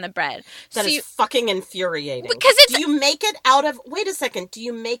back on the bread. That is fucking infuriating. Because do you make it out of? Wait a second. Do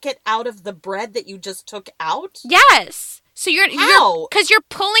you make it out of the bread that you just took out? Yes. So because you're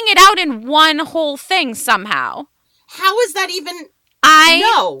pulling it out in one whole thing somehow. How is that even?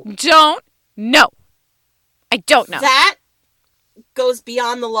 I don't know. I don't know. That goes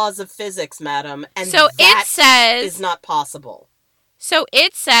beyond the laws of physics, madam, and so that it says is not possible. So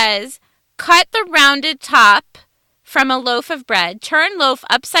it says, cut the rounded top from a loaf of bread, turn loaf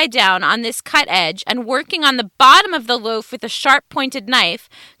upside down on this cut edge, and working on the bottom of the loaf with a sharp pointed knife,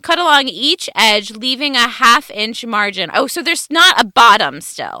 cut along each edge, leaving a 1/2-inch margin. Oh, so there's not a bottom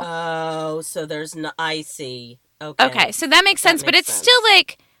still. Oh, so there's no, I see. Okay, so that makes sense, but it's still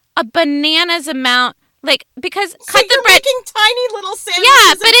like a bananas amount. Like, because so cut the bread. Making tiny little sandwiches.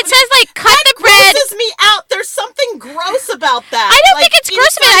 Yeah, but it says like cut the bread. That grosses me out. There's something gross about that. I don't think it's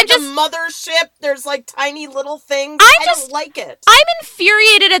gross about it. The mothership, there's like tiny little things. I don't like it. I'm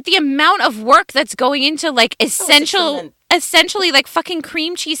infuriated at the amount of work that's going into like essentially like fucking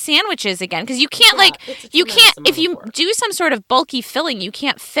cream cheese sandwiches again, because you can't if you do some sort of bulky filling, you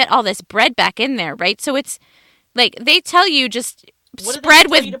can't fit all this bread back in there, right? So it's like they tell you just spread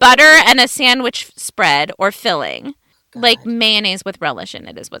with butter and a sandwich spread or filling. God. Like mayonnaise with relish in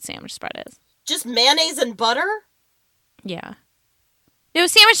it is what sandwich spread is. Just mayonnaise and butter? Yeah. No,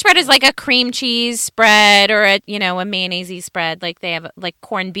 sandwich spread is like a cream cheese spread or a mayonnaise-y spread. Like they have like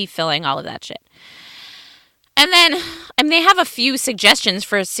corned beef filling, all of that shit. And then, they have a few suggestions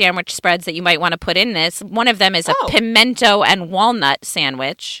for sandwich spreads that you might want to put in this. One of them is a pimento and walnut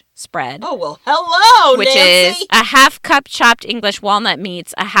sandwich spread. Oh, well, hello, which Nancy. Is a 1/2 cup chopped English walnut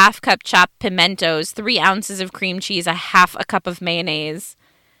meats, a 1/2 cup chopped pimentos, 3 ounces of cream cheese, a 1/2 cup of mayonnaise,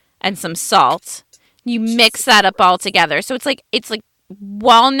 and some salt. You mix that up all together. So it's like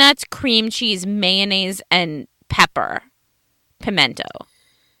walnuts, cream cheese, mayonnaise, and pepper. Pimento.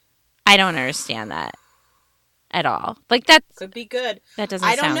 I don't understand that at all. Like that could be good. That doesn't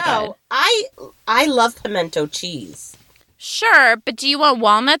sound good. I don't know. I love pimento cheese. Sure, but do you want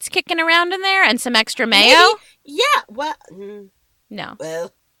walnuts kicking around in there and some extra mayo? Maybe. Yeah, well... No.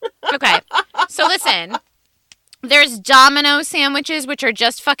 Well... Okay, so listen. There's Domino sandwiches, which are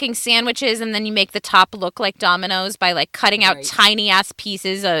just fucking sandwiches, and then you make the top look like Domino's by, like, cutting out tiny-ass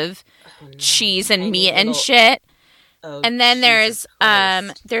pieces of cheese and meat and shit. Oh, and then there's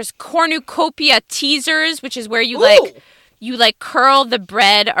cornucopia teasers, which is where you curl the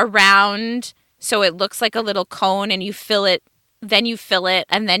bread around so it looks like a little cone, and you fill it, and then you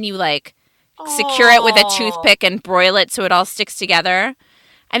secure it with a toothpick and broil it so it all sticks together.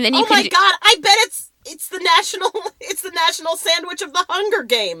 And then you God, I bet it's the national sandwich of the Hunger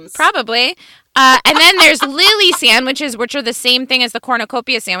Games. Probably. And then there's Lily sandwiches, which are the same thing as the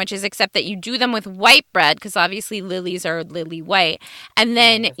cornucopia sandwiches, except that you do them with white bread, because obviously lilies are lily white. And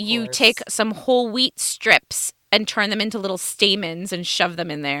then you take some whole wheat strips and turn them into little stamens and shove them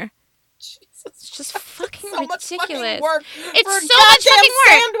in there. Jesus. It's just fucking so ridiculous. Much fucking work it's so much fucking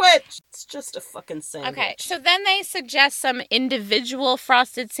work. Sandwich. It's just a fucking sandwich. Okay, so then they suggest some individual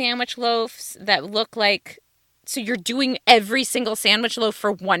frosted sandwich loaves that look like... So you're doing every single sandwich loaf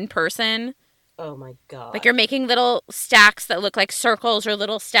for one person. Oh my God. Like you're making little stacks that look like circles or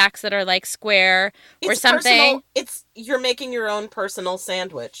little stacks that are like square or something. You're making your own personal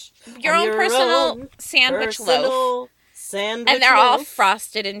sandwich. Your own personal sandwich loaf. And they're all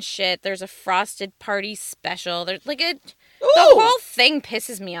frosted and shit. There's a frosted party special. There's like the whole thing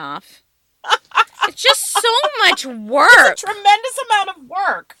pisses me off. It's just so much work. It's a tremendous amount of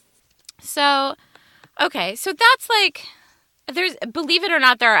work. So, okay, so that's like... believe it or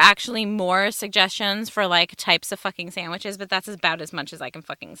not, there are actually more suggestions for, like, types of fucking sandwiches, but that's about as much as I can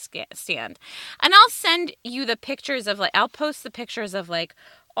fucking stand. And I'll send you the pictures of, like, I'll post the pictures of, like,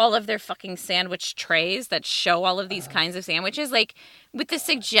 all of their fucking sandwich trays that show all of these kinds of sandwiches. Like, with the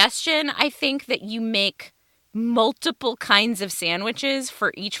suggestion, I think that you make multiple kinds of sandwiches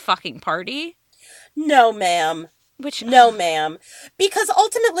for each fucking party. No, ma'am. No, ma'am. Because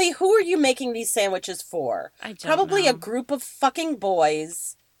ultimately, who are you making these sandwiches for? I don't Probably know. A group of fucking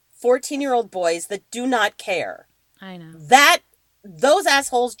boys, 14-year-old boys that do not care. I know. Those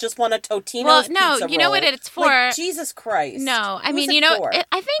assholes just want a Totino's pizza roll. No, you know what it's for? Like, Jesus Christ. No, I Who's mean, it for?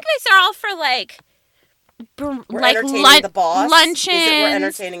 I think these are all for, like... We're entertaining the boss? Luncheons. We're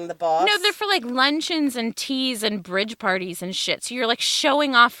entertaining the boss? No, they're for, like, luncheons and teas and bridge parties and shit. So you're, like,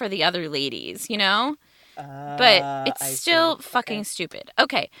 showing off for the other ladies, you know? But it's still fucking stupid.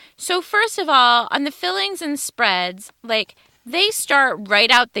 Okay, so first of all, on the fillings and spreads, like, they start right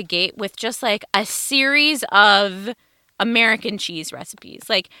out the gate with just, like, a series of American cheese recipes.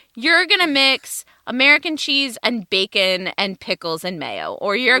 Like, you're gonna mix American cheese and bacon and pickles and mayo.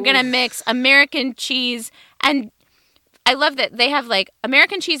 Or you're gonna mix American cheese and... I love that they have, like,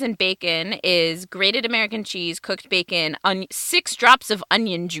 American cheese and bacon is grated American cheese, cooked bacon, 6 drops of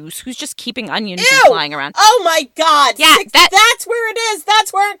onion juice. Who's just keeping onion juice lying around? Oh, my God. Yeah, that's where it is.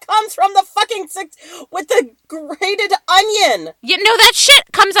 That's where it comes from, the fucking 6 with the grated onion. You know, that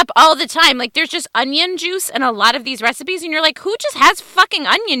shit comes up all the time. Like, there's just onion juice in a lot of these recipes, and you're like, who just has fucking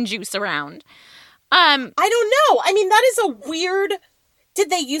onion juice around? I don't know. I mean, that is a weird... Did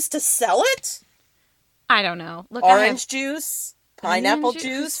they used to sell it? I don't know. Look, orange juice, pineapple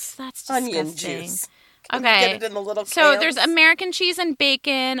juice, that's disgusting. Onion juice. Okay. Get it in the little cans. So there's American cheese and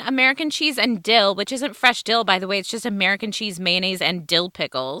bacon, American cheese and dill, which isn't fresh dill, by the way. It's just American cheese, mayonnaise, and dill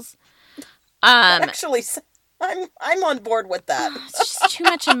pickles. Actually, I'm on board with that. It's just too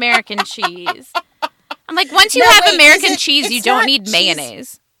much American cheese. I'm like, once you have American cheese, you don't need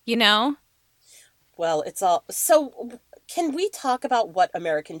mayonnaise. You know? Well, it's all... So... Can we talk about what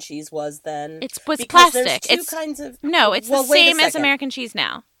American cheese was then? It was plastic. There's two kinds of... No, it's the same as American cheese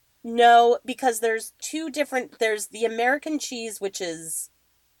now. No, because there's two different... There's the American cheese, which is,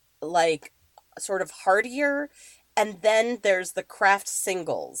 like, sort of heartier, and then there's the Kraft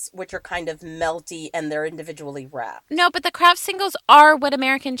singles, which are kind of melty, and they're individually wrapped. No, but the Kraft singles are what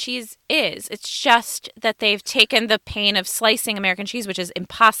American cheese is. It's just that they've taken the pain of slicing American cheese, which is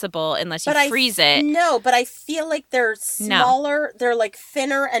impossible unless you freeze it. No, but I feel like they're smaller. No. They're, like,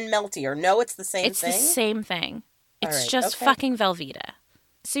 thinner and meltier. No, it's the same thing? It's the same thing. It's just fucking Velveeta.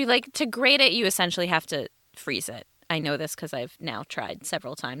 So, like, to grate it, you essentially have to freeze it. I know this because I've now tried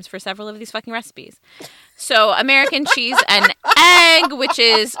several times for several of these fucking recipes. So American cheese and egg, which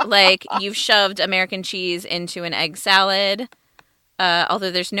is like you've shoved American cheese into an egg salad.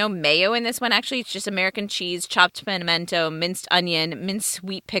 Although there's no mayo in this one. Actually, it's just American cheese, chopped pimento, minced onion, minced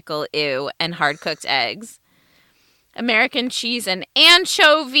sweet pickle, and hard-cooked eggs. American cheese and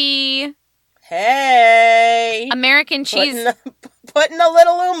anchovy. Hey! American cheese. Putting a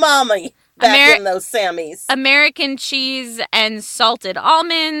little umami. Back in those Sammys. American cheese and salted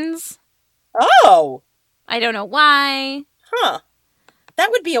almonds. Oh! I don't know why. Huh. That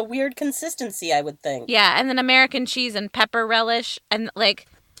would be a weird consistency, I would think. Yeah, and then American cheese and pepper relish. And, like,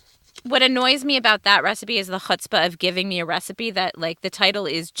 what annoys me about that recipe is the chutzpah of giving me a recipe that, like, the title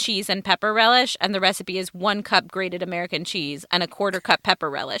is cheese and pepper relish, and the recipe is 1 cup grated American cheese and a 1/4 cup pepper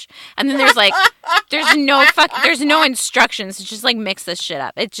relish. And then there's, like, there's no instructions. It's just, like, mix this shit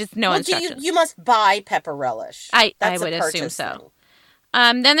up. It's just no instructions. You must buy pepper relish. I would assume so.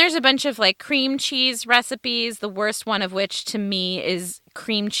 Then there's a bunch of, like, cream cheese recipes, the worst one of which, to me, is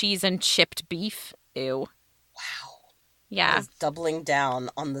cream cheese and chipped beef. Ew. Wow. Yeah. Doubling down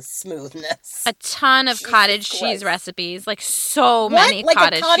on the smoothness. A ton of cottage cheese recipes. Like, so many like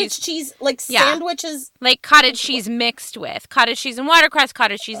cottage cheese. Like a cottage cheese, like sandwiches? Like cottage cheese mixed with cottage cheese and watercress,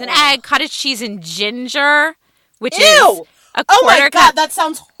 cottage cheese and egg, cottage cheese and ginger, which is... a Oh quarter my cup. God, that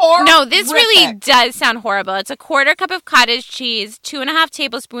sounds horrible. No, this really does sound horrible. It's a quarter cup of cottage cheese, 2.5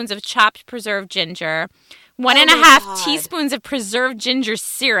 tablespoons of chopped preserved ginger, 1.5 teaspoons of preserved ginger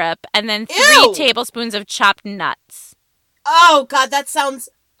syrup, and then 3 tablespoons of chopped nuts. Oh God, that sounds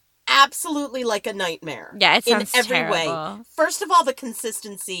absolutely like a nightmare. Yeah, it sounds in every terrible. way. First of all, the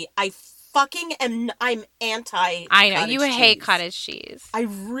consistency. I'm anti. I know you hate cottage cheese. I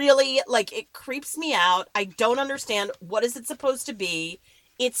really it. Creeps me out. I don't understand what is it supposed to be.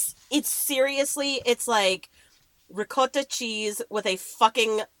 It's seriously. It's like ricotta cheese with a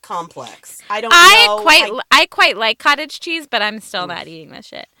fucking complex. I don't know. I quite like cottage cheese, but I'm still not eating this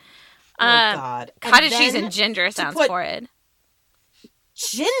shit. Oh God! Cottage cheese and ginger sounds horrid.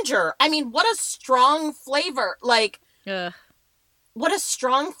 Ginger. I mean, what a strong flavor! Ugh. What a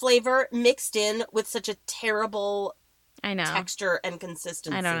strong flavor mixed in with such a terrible texture and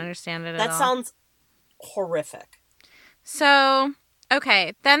consistency. I don't understand it at all. That sounds horrific. So,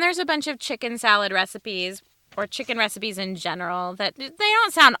 okay. Then there's a bunch of chicken salad recipes or chicken recipes in general that they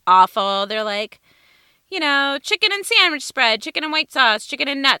don't sound awful. They're like, chicken and sandwich spread, chicken and white sauce, chicken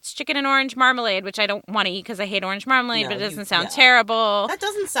and nuts, chicken and orange marmalade, which I don't want to eat because I hate orange marmalade, but it doesn't sound terrible. That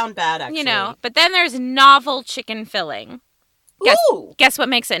doesn't sound bad, actually. But then there's novel chicken filling. Guess what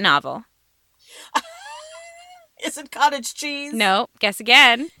makes it novel? Is it cottage cheese? No. Guess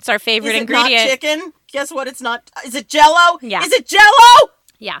again. It's our favorite ingredient. Is it not chicken? Guess what? It's not. Is it Jell-O? Yeah. Is it Jell-O?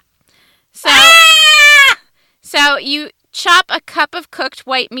 Yeah. So you chop a cup of cooked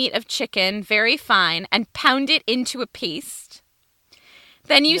white meat of chicken very fine and pound it into a paste.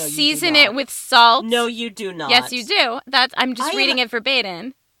 Then you season it with salt. No, you do not. Yes, you do. I'm just reading it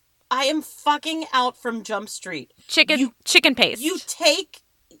verbatim. I am fucking out from Jump Street. Chicken paste. You take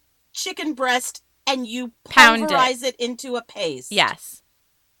chicken breast and you pulverize it into a paste. Yes.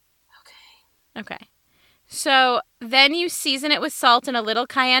 Okay. So then you season it with salt and a little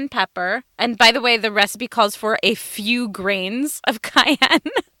cayenne pepper. And by the way, the recipe calls for a few grains of cayenne.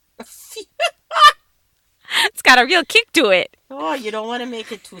 It's got a real kick to it. Oh, you don't want to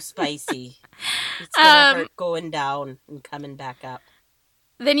make it too spicy. It's going to hurt going down and coming back up.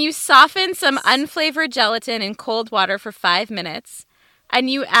 Then you soften some unflavored gelatin in cold water for 5 minutes, and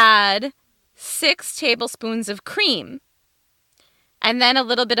you add 6 tablespoons of cream, and then a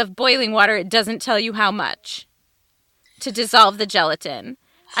little bit of boiling water. It doesn't tell you how much, to dissolve the gelatin.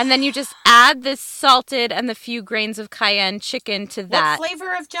 And then you just add the salted and the few grains of cayenne chicken to that. What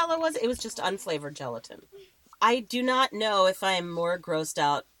flavor of Jell-O was it? It was just unflavored gelatin. I do not know if I am more grossed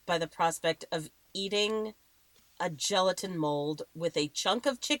out by the prospect of eating a gelatin mold with a chunk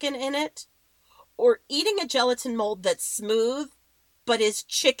of chicken in it, or eating a gelatin mold that's smooth but is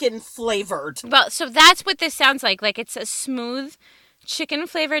chicken flavored. Well, so that's what this sounds like. Like, it's a smooth chicken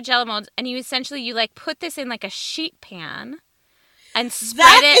flavored Jell-O mold, and you essentially put this in like a sheet pan and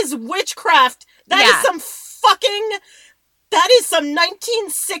spread it. That is witchcraft. That is some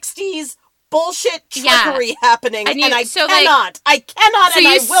 1960s bullshit trickery happening, and I cannot, and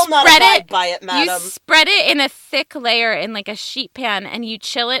I will not abide by it, madam. You spread it in a thick layer in like a sheet pan, and you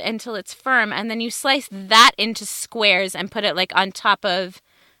chill it until it's firm, and then you slice that into squares and put it like on top of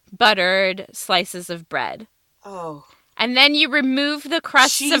buttered slices of bread. Oh. And then you remove the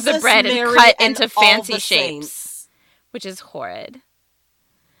crusts of the bread and cut into fancy shapes, which is horrid.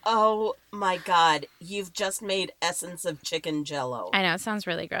 Oh my God, you've just made essence of chicken Jell-O. I know, it sounds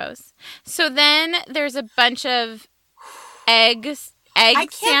really gross. So then there's a bunch of egg I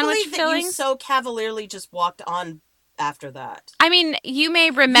can't sandwich believe fillings. That you so cavalierly just walked on after that. I mean, you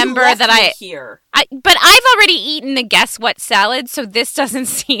may remember you left that me here. But I've already eaten a guess what salad, so this doesn't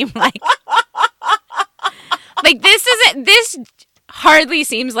seem like this hardly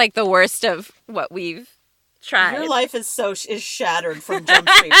seems like the worst of what we've tried. Your life is shattered from Jump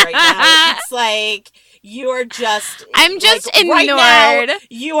Street right now. It's like you're just... I'm just inured. Right now,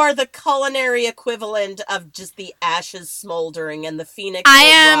 you are the culinary equivalent of just the ashes smoldering and the phoenix will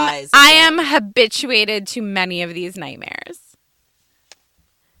rise again. I am habituated to many of these nightmares.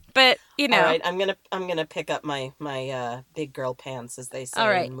 But, All right, I'm gonna pick up my big girl pants, as they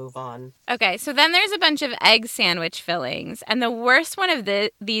say, and move on. Okay, so then there's a bunch of egg sandwich fillings, and the worst one of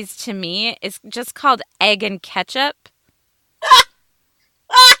these to me is just called egg and ketchup.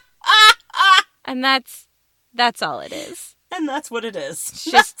 And that's all it is. And that's what it is. It's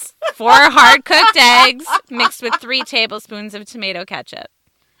just 4 hard-cooked eggs mixed with 3 tablespoons of tomato ketchup.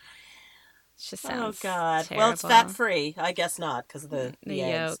 It just sounds terrible. Well, it's fat-free. I guess not, because of the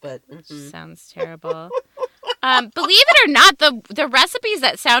eggs. Yolk. But sounds terrible. Believe it or not, the recipes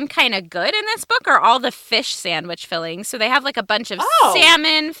that sound kind of good in this book are all the fish sandwich fillings. So they have like a bunch of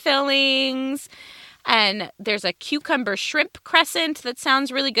salmon fillings. And there's a cucumber shrimp crescent that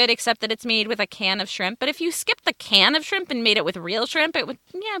sounds really good, except that it's made with a can of shrimp. But if you skipped the can of shrimp and made it with real shrimp, it would,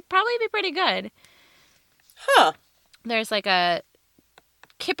 probably be pretty good. Huh. There's like a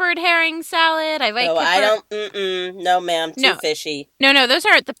kippered herring salad. I like No, kipper. I don't. No, ma'am. Too fishy. No. Those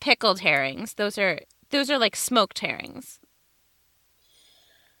are the pickled herrings. Those are like smoked herrings.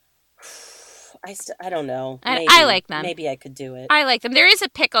 I don't know. I like them. Maybe I could do it. I like them. There is a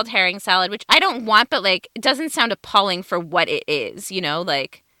pickled herring salad, which I don't want, but like it doesn't sound appalling for what it is.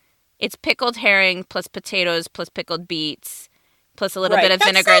 Like it's pickled herring plus potatoes plus pickled beets plus a little bit of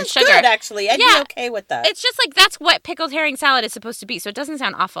vinegar and sugar. Good, actually. I'd be okay with that. It's just like that's what pickled herring salad is supposed to be, so it doesn't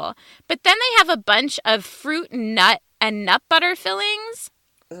sound awful. But then they have a bunch of fruit, nut, and nut butter fillings.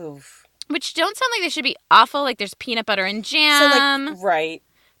 Oof. Which don't sound like they should be awful. Like there's peanut butter and jam. So right.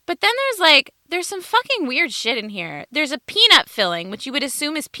 But then there's some fucking weird shit in here. There's a peanut filling, which you would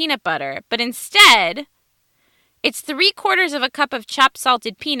assume is peanut butter. But instead, it's 3/4 of a cup of chopped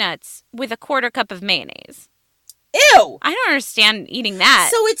salted peanuts with a 1/4 cup of mayonnaise. Ew! I don't understand eating that.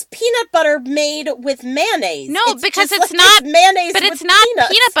 So it's peanut butter made with mayonnaise. No, because it's not mayonnaise. But it's not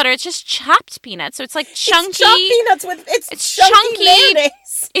peanut butter. It's just chopped peanuts. So it's like chunky. It's chopped peanuts with it's chunky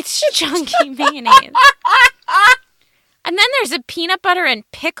mayonnaise. It's chunky mayonnaise. And then there's a peanut butter and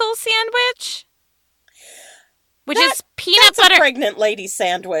pickle sandwich, which is peanut butter. That's a pregnant lady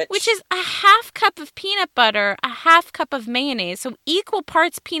sandwich. Which is a 1/2 cup of peanut butter, a 1/2 cup of mayonnaise. So equal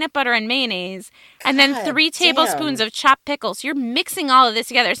parts peanut butter and mayonnaise. And then 3 tablespoons of chopped pickles. So you're mixing all of this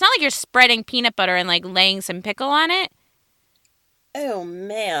together. It's not like you're spreading peanut butter and like laying some pickle on it. Oh,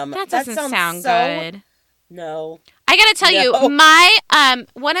 ma'am. That doesn't sound good. No. I gotta tell you,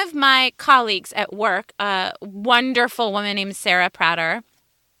 one of my colleagues at work, a wonderful woman named Sarah Prater.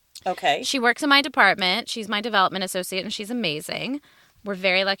 Okay. She works in my department. She's my development associate, and she's amazing. We're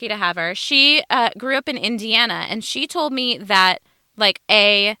very lucky to have her. She grew up in Indiana, and she told me that, like,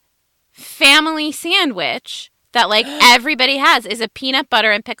 a family sandwich that, like, everybody has is a peanut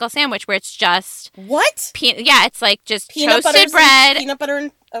butter and pickle sandwich where it's just... What? It's, like, just peanut toasted bread... Peanut butter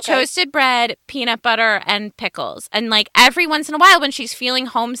and... Okay. Toasted bread, peanut butter, and pickles. And, like, every once in a while when she's feeling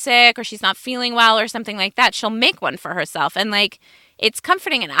homesick or she's not feeling well or something like that, she'll make one for herself. And, like, it's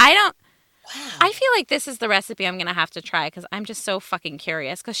comforting. And I feel like this is the recipe I'm going to have to try because I'm just so fucking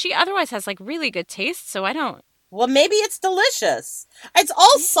curious. Because she otherwise has, like, really good taste, so I don't... Well, maybe it's delicious. It's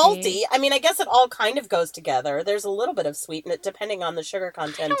all salty. I mean, I guess it all kind of goes together. There's a little bit of sweetness depending on the sugar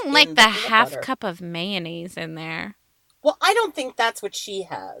content. I don't like the 1/2 cup of mayonnaise in there. Well, I don't think that's what she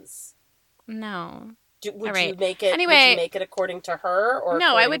has. No. Would you make it? Anyway, would you make it according to her, or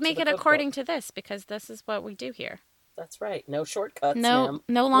no? I would make it according to this because this is what we do here. That's right. No shortcuts. No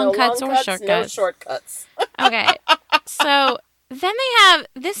long cuts or shortcuts. No shortcuts. Okay. So then they have.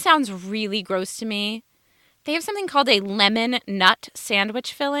 This sounds really gross to me. They have something called a lemon nut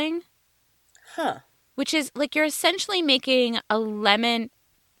sandwich filling. Huh. Which is like you're essentially making a lemon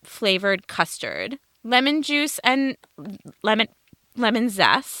flavored custard. Lemon juice and lemon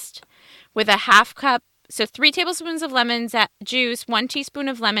zest with a 1/2 cup. So 3 tablespoons of lemon juice, 1 teaspoon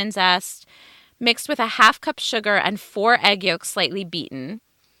of lemon zest, mixed with a 1/2 cup sugar and 4 egg yolks slightly beaten,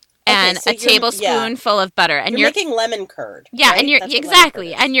 and a tablespoon full of butter. And you're making lemon curd. Yeah, right? and you're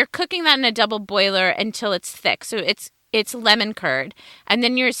exactly, and you're cooking that in a double boiler until it's thick. So it's lemon curd, and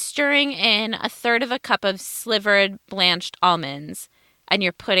then you're stirring in 1/3 cup of slivered blanched almonds, and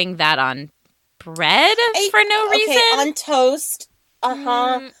you're putting that on bread for no reason. On toast.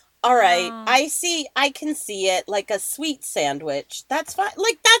 All right. I can see it like a sweet sandwich. That's fine.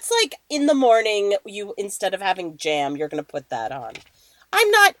 Like that's like in the morning you instead of having jam, you're going to put that on.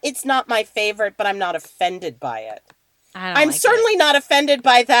 It's not my favorite, but I'm not offended by it. I'm certainly not offended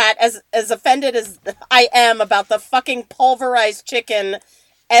by that as offended as I am about the fucking pulverized chicken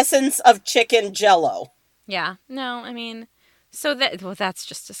essence of chicken Jell-O. Yeah. No, I mean, that's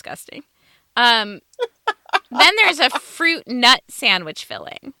just disgusting. Then there's a fruit nut sandwich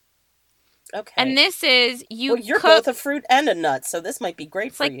filling. Okay. And this is you're both a fruit and a nut, so this might be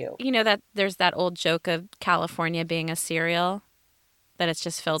great for you. You know that there's that old joke of California being a cereal, that it's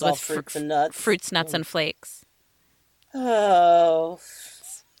just filled with fruits and nuts. Fruits, nuts, and flakes. Oh.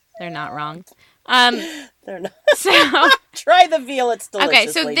 They're not wrong. They're not. So try the veal. It's delicious. Okay,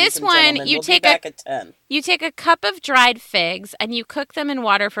 so this one we'll take back at 10. You take a cup of dried figs and you cook them in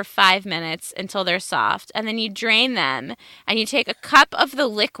water for 5 minutes until they're soft, and then you drain them and you take a cup of the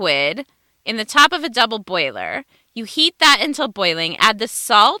liquid in the top of a double boiler. You heat that until boiling. Add the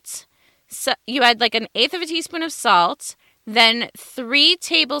salt. So you add like 1/8 teaspoon of salt. Then 3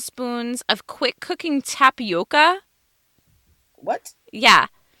 tablespoons of quick cooking tapioca. What? Yeah.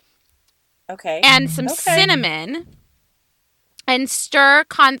 Okay. And some cinnamon. And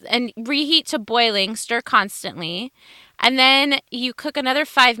and reheat to boiling, stir constantly. And then you cook another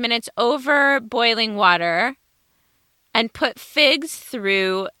 5 minutes over boiling water and put figs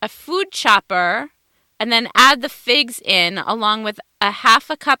through a food chopper and then add the figs in along with a half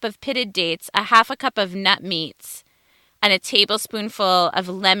a cup of pitted dates, a half a cup of nut meats, and a tablespoonful of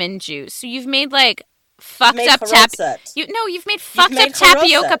lemon juice. So you've made like fucked up you've made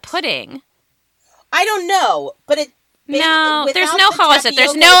tapioca pudding. I don't know, but no, there's no haroset.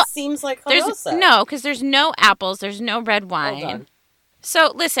 It seems like haroset. No, because there's no apples. There's no red wine.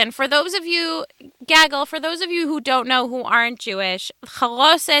 So listen, for those of you who don't know, who aren't Jewish,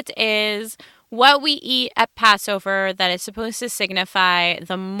 haroset is what we eat at Passover that is supposed to signify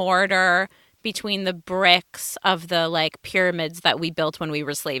the mortar between the bricks of the like pyramids that we built when we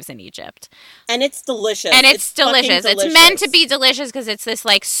were slaves in Egypt. And it's delicious. It's delicious. It's meant to be delicious because it's this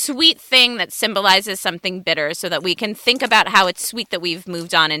like sweet thing that symbolizes something bitter so that we can think about how it's sweet that we've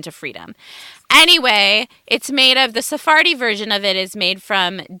moved on into freedom. Anyway, it's made of, the Sephardi version of it is made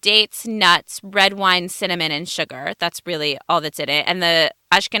from dates, nuts, red wine, cinnamon, and sugar. That's really all that's in it. And the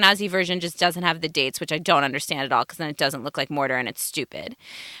Ashkenazi version just doesn't have the dates, which I don't understand at all because then it doesn't look like mortar and it's stupid.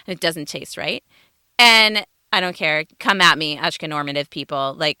 And it doesn't taste right. And I don't care. Come at me, Ashkenormative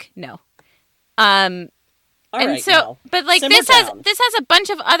people. Like, no. All right, no. But like this has a bunch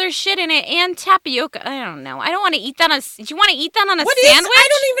of other shit in it and tapioca. I don't know. I don't want to eat that do you want to eat that on a sandwich? I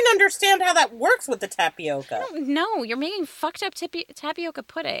don't even understand how that works with the tapioca. I don't know. You're making fucked up tapioca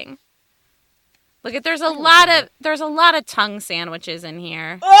pudding. Look at there's a lot of tongue sandwiches in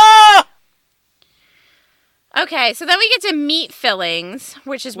here. Ah! Okay, so then we get to meat fillings,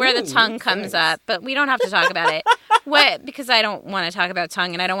 which is where the tongue comes up, but we don't have to talk about it. Because I don't want to talk about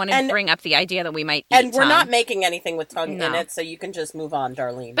tongue, and I don't want to bring up the idea that we might eat And we're not making anything with tongue in it, so you can just move on,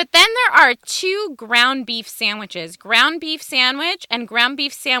 Darlene. But then there are 2 ground beef sandwiches, ground beef sandwich and ground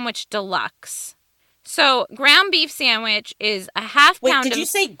beef sandwich deluxe. So ground beef sandwich is a half pound Wait, did you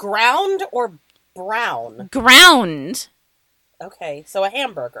say ground or brown? Ground. Okay, so a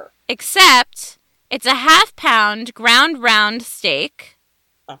hamburger. Except it's a half pound ground round steak.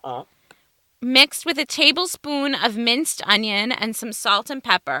 Uh-huh. Mixed with a tablespoon of minced onion and some salt and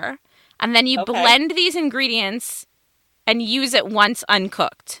pepper. And then you blend these ingredients and use it once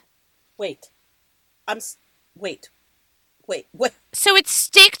uncooked. Wait. Wait. So it's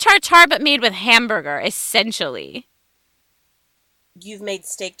steak tartare but made with hamburger, essentially. You've made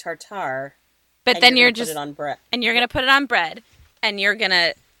steak tartare. But then you're just... put it on bread. And you're going to put it on bread. And you're going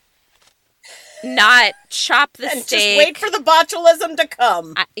to not chop the steak. And just wait for the botulism to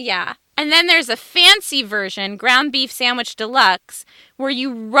come. Yeah. And then there's a fancy version, ground beef sandwich deluxe, where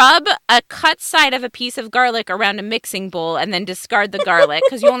you rub a cut side of a piece of garlic around a mixing bowl and then discard the garlic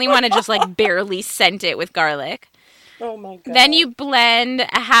because you only want to just like barely scent it with garlic. Oh my God. Then you blend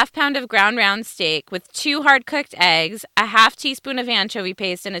a half pound of ground round steak with 2 hard-cooked eggs, a half teaspoon of anchovy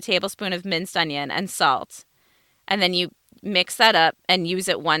paste, and a tablespoon of minced onion and salt. And then you mix that up and use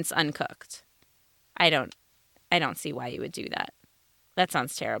it once uncooked. I don't see why you would do that. That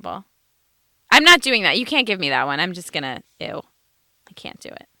sounds terrible. I'm not doing that. You can't give me that one. I'm just gonna, ew. I can't do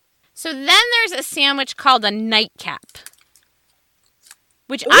it. So then there's a sandwich called a nightcap.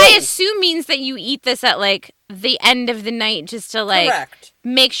 Which I assume means that you eat this at, like, the end of the night just to, like,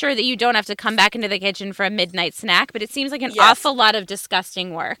 make sure that you don't have to come back into the kitchen for a midnight snack. But it seems like an awful lot of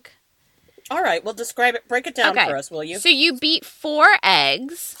disgusting work. All right. Well, describe it. Break it down for us, will you? So you beat 4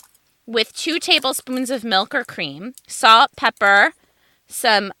 eggs with 2 tablespoons of milk or cream, salt, pepper,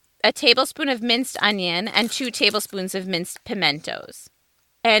 a tablespoon of minced onion, and 2 tablespoons of minced pimentos.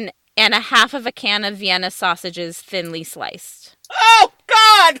 And a half of a can of Vienna sausages thinly sliced. Oh,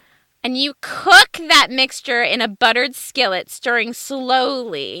 God! And you cook that mixture in a buttered skillet, stirring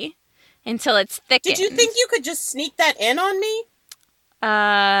slowly until it's thickened. Did you think you could just sneak that in on me?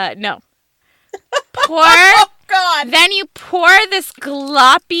 No. Oh, God! Then you pour this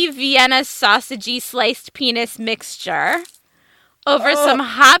gloppy Vienna sausagey sliced penis mixture over some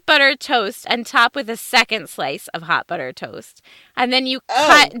hot butter toast and top with a second slice of hot butter toast. And then you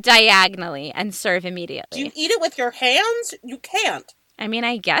cut diagonally and serve immediately. Do you eat it with your hands? You can't. I mean,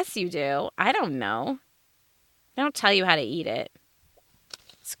 I guess you do. I don't know. They don't tell you how to eat it.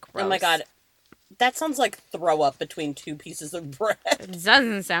 It's gross. Oh my God. That sounds like throw up between 2 pieces of bread. It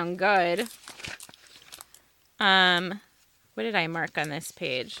doesn't sound good. What did I mark on this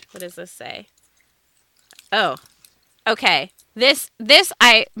page? What does this say? Oh, okay. This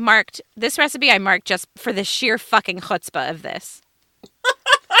recipe I marked just for the sheer fucking chutzpah of this.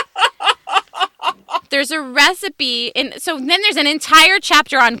 There's a recipe so then there's an entire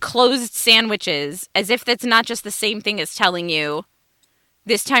chapter on closed sandwiches, as if that's not just the same thing as telling you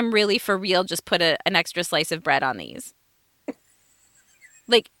this time really for real, just put an extra slice of bread on these.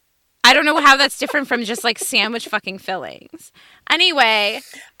 Like, I don't know how that's different from just like sandwich fucking fillings. Anyway,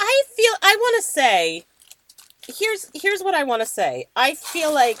 I want to say, here's what I want to say. I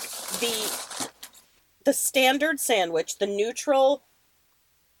feel like the standard sandwich, the neutral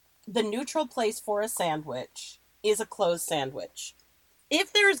place for a sandwich is a closed sandwich.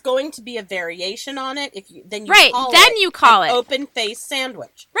 If there's going to be a variation on it, then you call it an open-faced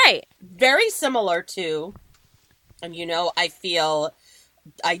sandwich. Right. Very similar to, and I feel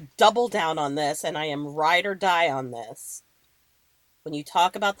I double down on this, and I am ride or die on this. When you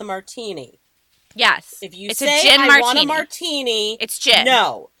talk about the martini. Yes. If you it's say, a gin I martini. want a martini. It's gin.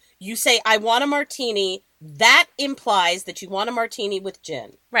 No. You say, I want a martini. That implies that you want a martini with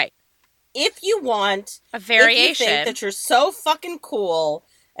gin. Right. If you want a variation, if you think that you're so fucking cool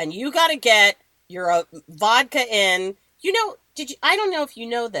and you got to get your vodka in, I don't know if you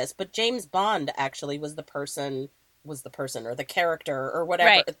know this, but James Bond actually was the person or the character or whatever.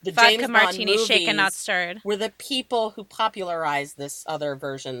 Right. The vodka James martini, Bond shaken not stirred, were the people who popularized this other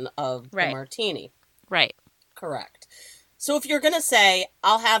version of the martini. Right. Correct. So if you're going to say,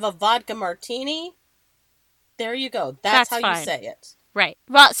 I'll have a vodka martini, there you go. That's how fine. You say it. Right.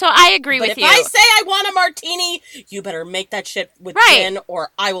 Well, so I agree with you. But if I say I want a martini, you better make that shit with gin,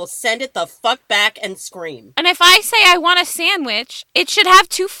 or I will send it the fuck back and scream. And if I say I want a sandwich, it should have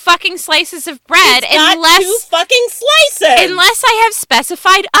 2 fucking slices of bread. It's got 2 fucking slices! Unless I have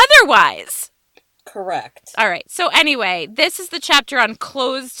specified otherwise. Correct. All right. So anyway, this is the chapter on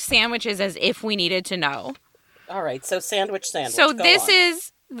closed sandwiches as if we needed to know. All right. So sandwich. So this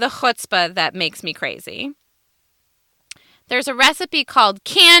is the chutzpah that makes me crazy. There's a recipe called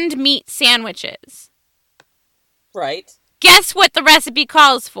canned meat sandwiches. Right. Guess what the recipe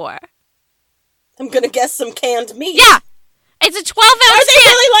calls for? I'm going to guess some canned meat. Yeah. It's a 12-ounce Are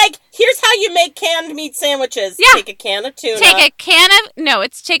they really like, here's how you make canned meat sandwiches. Yeah. Take a can of tuna. Take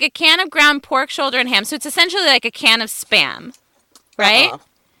a can of ground pork, shoulder, and ham. So it's essentially like a can of Spam. Right?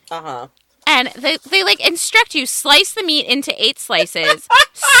 Uh-huh. And they like instruct you, slice the meat into 8 slices,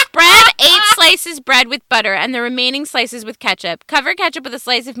 spread 8 slices bread with butter, and the remaining slices with ketchup. Cover ketchup with a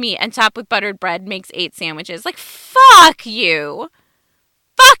slice of meat and top with buttered bread makes 8 sandwiches. Like, fuck you.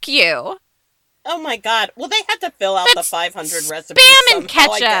 Fuck you. Oh my God. Well, they had to fill out the 500 recipes Spam and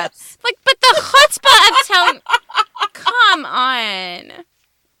somehow, ketchup. Like, but the chutzpah of telling... Come on.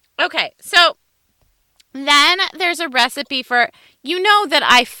 Okay, so... Then there's a recipe for, that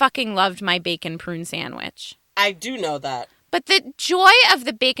I fucking loved my bacon prune sandwich. I do know that. But the joy of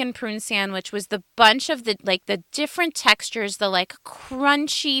the bacon prune sandwich was the bunch of the different textures, the like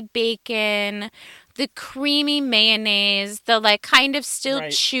crunchy bacon, the creamy mayonnaise, the like kind of still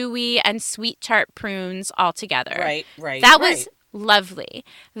chewy and sweet tart prunes all together. Right. That was lovely.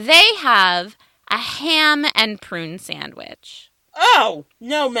 They have a ham and prune sandwich. Oh,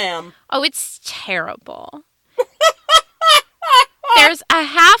 no, ma'am. Oh, it's terrible. There's a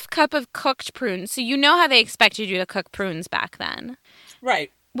half cup of cooked prunes. So you know how they expected you to cook prunes back then.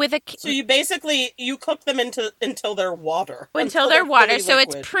 Right. So you cook them until they're water. Until they're water. So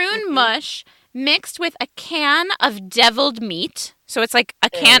liquid. It's prune mush mixed with a can of deviled meat. So it's like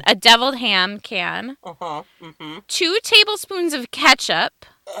a deviled ham can. 2 tablespoons of ketchup.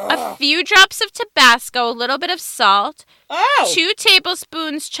 A few drops of Tabasco, a little bit of salt. 2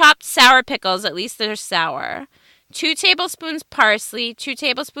 tablespoons chopped sour pickles, at least they're sour. 2 tablespoons parsley, 2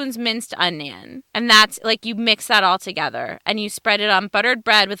 tablespoons minced onion. And that's, like, you mix that all together. And you spread it on buttered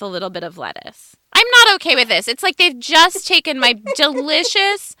bread with a little bit of lettuce. I'm not okay with this. It's like they've just taken my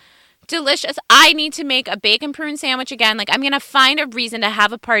delicious, I need to make a bacon prune sandwich again. Like, I'm going to find a reason to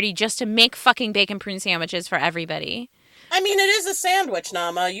have a party just to make fucking bacon prune sandwiches for everybody. I mean, it is a sandwich,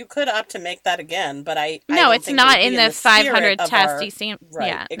 Nama. You could opt to make that again, but I no, don't it's think not it would in be the 500 spirit tasty sandwich. Right,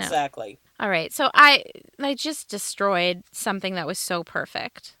 yeah, exactly. No. All right, so I just destroyed something that was so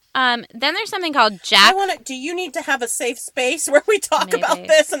perfect. Then there's something called Jack. Do you need to have a safe space where we talk about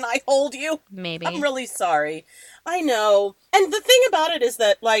this and I hold you? Maybe. I'm really sorry. I know. And the thing about it is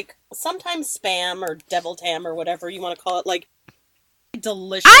that, like, sometimes Spam or deviled ham or whatever you want to call it, like,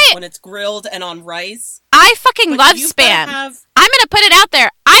 delicious when it's grilled and on rice. I fucking love Spam. I'm going to put it out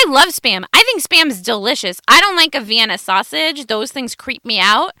there. I love Spam. I think Spam is delicious. I don't like a Vienna sausage. Those things creep me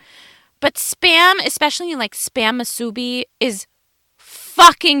out. But Spam, especially like Spam musubi, is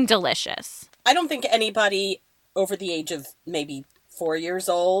fucking delicious. I don't think anybody over the age of maybe 4 years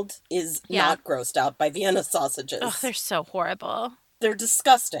old is not grossed out by Vienna sausages. Oh, they're so horrible. They're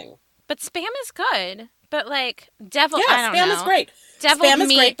disgusting. But Spam is good. But like deviled, I don't know. Spam is great. Deviled Spam is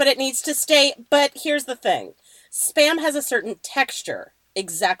meat, great, but it needs to stay. But here's the thing: Spam has a certain texture,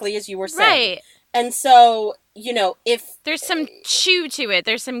 exactly as you were saying. right? And so, if There's some chew to it.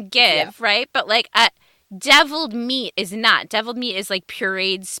 There's some give, right? But like deviled meat is not. Deviled meat is like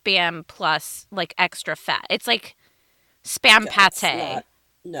pureed Spam plus like extra fat. It's like Spam pate.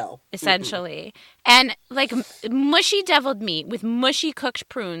 No. Essentially. And like mushy deviled meat with mushy cooked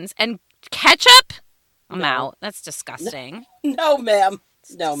prunes and ketchup? I'm out. That's disgusting. No, ma'am.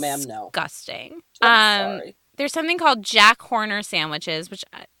 No, ma'am, no. Disgusting. I'm sorry. There's something called Jack Horner sandwiches, which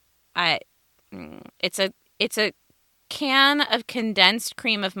it's a can of condensed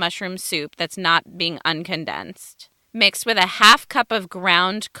cream of mushroom soup that's not being uncondensed, mixed with a half cup of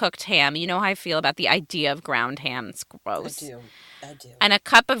ground cooked ham. You know how I feel about the idea of ground ham. It's gross. I do. And a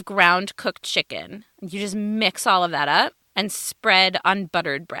cup of ground cooked chicken. You just mix all of that up and spread on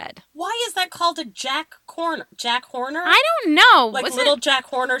buttered bread. Why is that called a Jack Horner? Jack Horner? I don't know. Like little Jack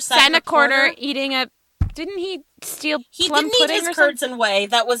Horner sat in a a corner eating a... Didn't he steal He plum didn't eat pudding his or curds something? and whey.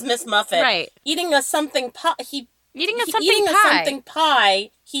 That was Miss Muffet. Right. Eating a something pie. Eating a something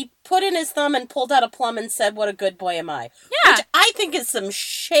pie. He put in his thumb and pulled out a plum and said, "What a good boy am I." Yeah. Which I think is some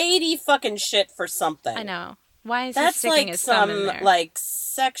shady fucking shit for something. I know. Why is That's he sticking like his thumb in some there? like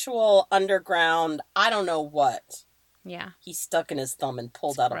sexual underground, I don't know what. Yeah. He stuck in his thumb and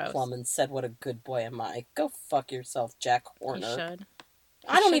pulled out Gross. a plum and said, "What a good boy am I." Go fuck yourself, Jack Horner. You should.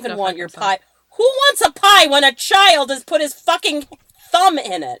 I don't even want your himself. pie. Who wants a pie when a child has put his fucking thumb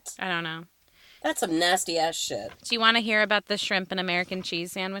in it? I don't know. That's some nasty ass shit. Do you want to hear about the shrimp and American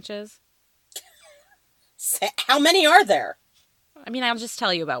cheese sandwiches? How many are there? I mean, I'll just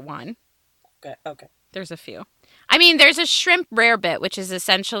tell you about one. Okay. There's a few. I mean, there's a shrimp rarebit, which is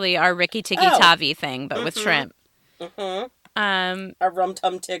essentially our Ricky Tikki Tavi thing, but with shrimp. Mm-hmm. A Rum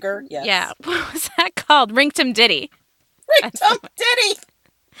Tum Tigger? Yes. Yeah. What was that called? Rinktum Ditty. Rinktum Ditty!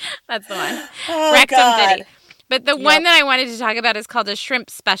 That's the one. Oh, Rectum God. Ditty. But the one that I wanted to talk about is called a shrimp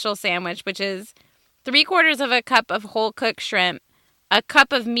special sandwich, which is 3/4 of a cup of whole cooked shrimp, a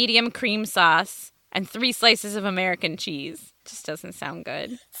cup of medium cream sauce, and 3 slices of American cheese. Just doesn't sound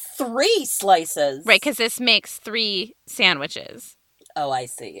good. 3 slices? Right, because this makes 3 sandwiches. Oh, I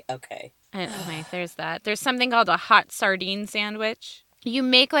see. Okay. And there's that. There's something called a hot sardine sandwich. You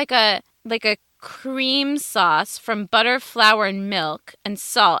make like a cream sauce from butter, flour, and milk, and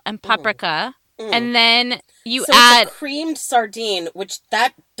salt and paprika. And then you add it's a creamed sardine, which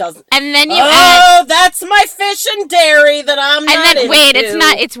that doesn't. And then you add. Oh, that's my fish and dairy that I'm not into. Wait, it's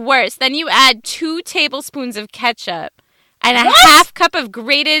not. It's worse. Then you add 2 tablespoons of ketchup and a half cup of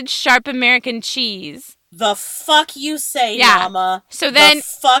grated sharp American cheese. The fuck you say, Mama. So then the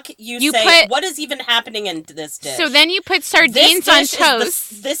fuck you say. What is even happening in this dish? So then you put sardines on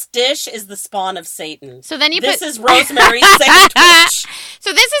toast. This dish is the spawn of Satan. So then This is Rosemary's second Twitch.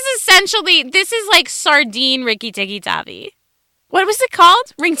 So this is like sardine Ricky Tikki Tavi. What was it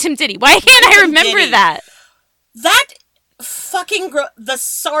called? Rinktum Ditty. Why can't I remember that? That fucking the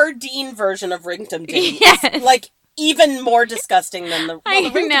sardine version of Rinktum Ditty yes. is like even more disgusting than the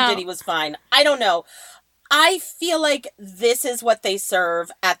Rinktum Ditty was fine. I don't know. I feel like this is what they serve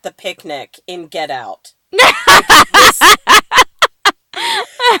at the picnic in Get Out. This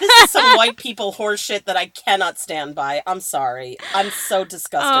is some white people horse shit that I cannot stand by. I'm sorry. I'm so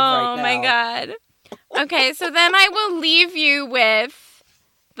disgusted right now. Oh my God. Okay, so then I will leave you with,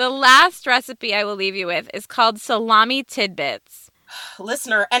 the last recipe I will leave you with is called salami tidbits.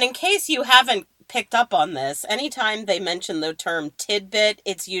 Listener, and in case you haven't picked up on this, anytime they mention the term tidbit,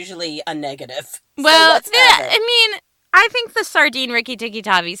 it's usually a negative. Well, I think the sardine Ricky Tikki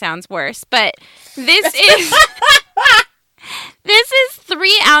Tavi sounds worse, but this is this is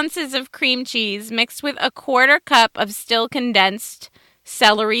 3 ounces of cream cheese mixed with a 1/4 cup of still condensed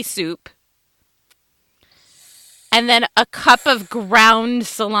celery soup. And then a cup of ground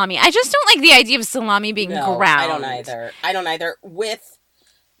salami. I just don't like the idea of salami being ground. I don't either. With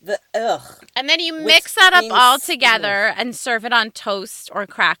the And then you mix that up all together and serve it on toast or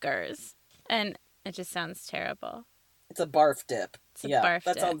crackers. And it just sounds terrible. It's a barf dip. Barf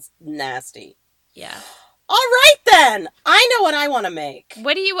that dip. sounds nasty. Yeah. All right then. I know what I want to make.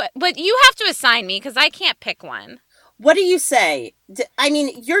 But you have to assign me because I can't pick one. What do you say? I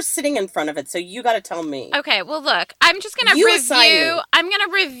mean, you're sitting in front of it, so you got to tell me. Okay, well, look, I'm just going to review. I'm going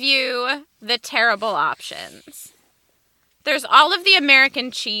to review the terrible options. There's all of the American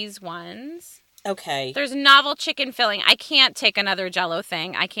cheese ones. Okay. There's novel chicken filling. I can't take another Jell-O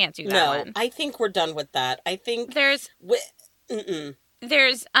thing. I can't do that one. I think we're done with that. I think there's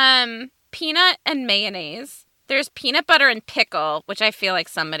peanut and mayonnaise. There's peanut butter and pickle, which I feel like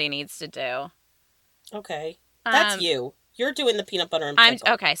somebody needs to do. Okay. That's you. You're doing the peanut butter and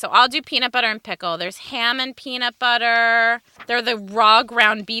pickle. Okay, so I'll do peanut butter and pickle. There's ham and peanut butter. They're the raw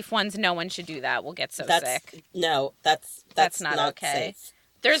ground beef ones. No one should do that. We'll get sick. No, that's not okay. Safe.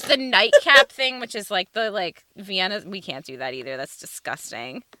 There's the nightcap thing, which is like the Vienna. We can't do that either. That's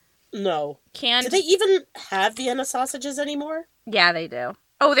disgusting. No. Do they even have Vienna sausages anymore? Yeah, they do.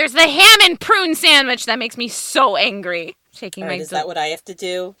 Oh, there's the ham and prune sandwich. That makes me so angry. Is that what I have to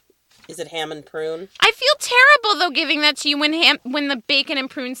do? Is it ham and prune? I feel terrible, though, giving that to you when the bacon and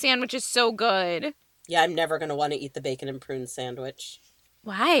prune sandwich is so good. Yeah, I'm never going to want to eat the bacon and prune sandwich.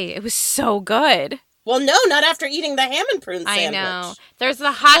 Why? It was so good. Well, no, not after eating the ham and prune sandwich. I know. There's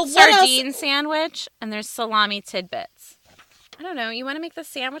the hot sardine sandwich, and there's salami tidbits. I don't know. You want to make the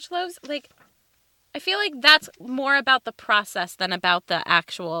sandwich loaves? I feel like that's more about the process than about the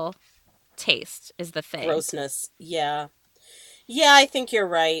actual taste is the thing. Grossness. Yeah. Yeah, I think you're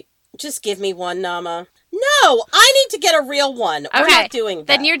right. Just give me one, Nama. No, I need to get a real one. Okay. We're not doing that.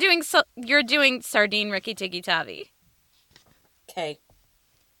 Then you're doing sardine Ricky Tikki Tavi. Okay.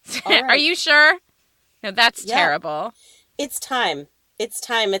 Right. Are you sure? No, that's terrible. It's time. It's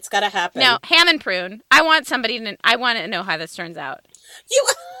time. It's got to happen. No, ham and prune. I want to know how this turns out.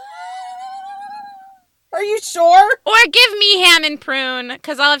 Are you sure? Or give me ham and prune,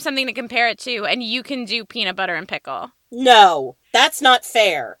 because I'll have something to compare it to, and you can do peanut butter and pickle. No, that's not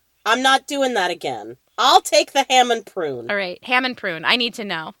fair. I'm not doing that again. I'll take the ham and prune. All right, ham and prune. I need to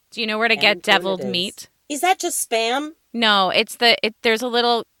know. Do you know where to get deviled meat? Is that just Spam? No, there's a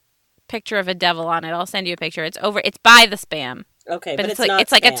little picture of a devil on it. I'll send you a picture. It's by the Spam. Okay, but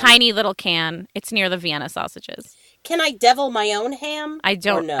it's like a tiny little can. It's near the Vienna sausages. Can I devil my own ham? I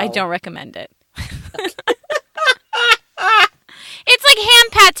don't recommend it. Okay. It's like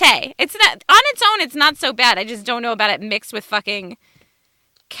ham pate. It's not on its own. It's not so bad. I just don't know about it mixed with fucking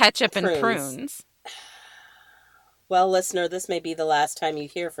ketchup and prunes. Well, listener, this may be the last time you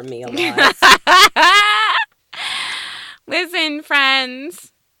hear from me alive. Listen,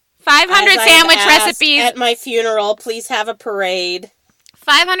 friends. 500 sandwich recipes. At my funeral, please have a parade.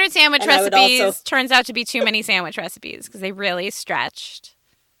 500 sandwich recipes turns out to be too many sandwich recipes because they really stretched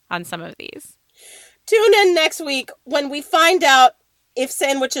on some of these. Tune in next week when we find out if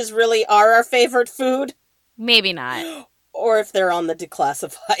sandwiches really are our favorite food. Maybe not. Or if they're on the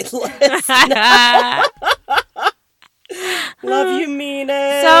declassified list. Love you, mean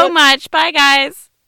it. So much. Bye, guys.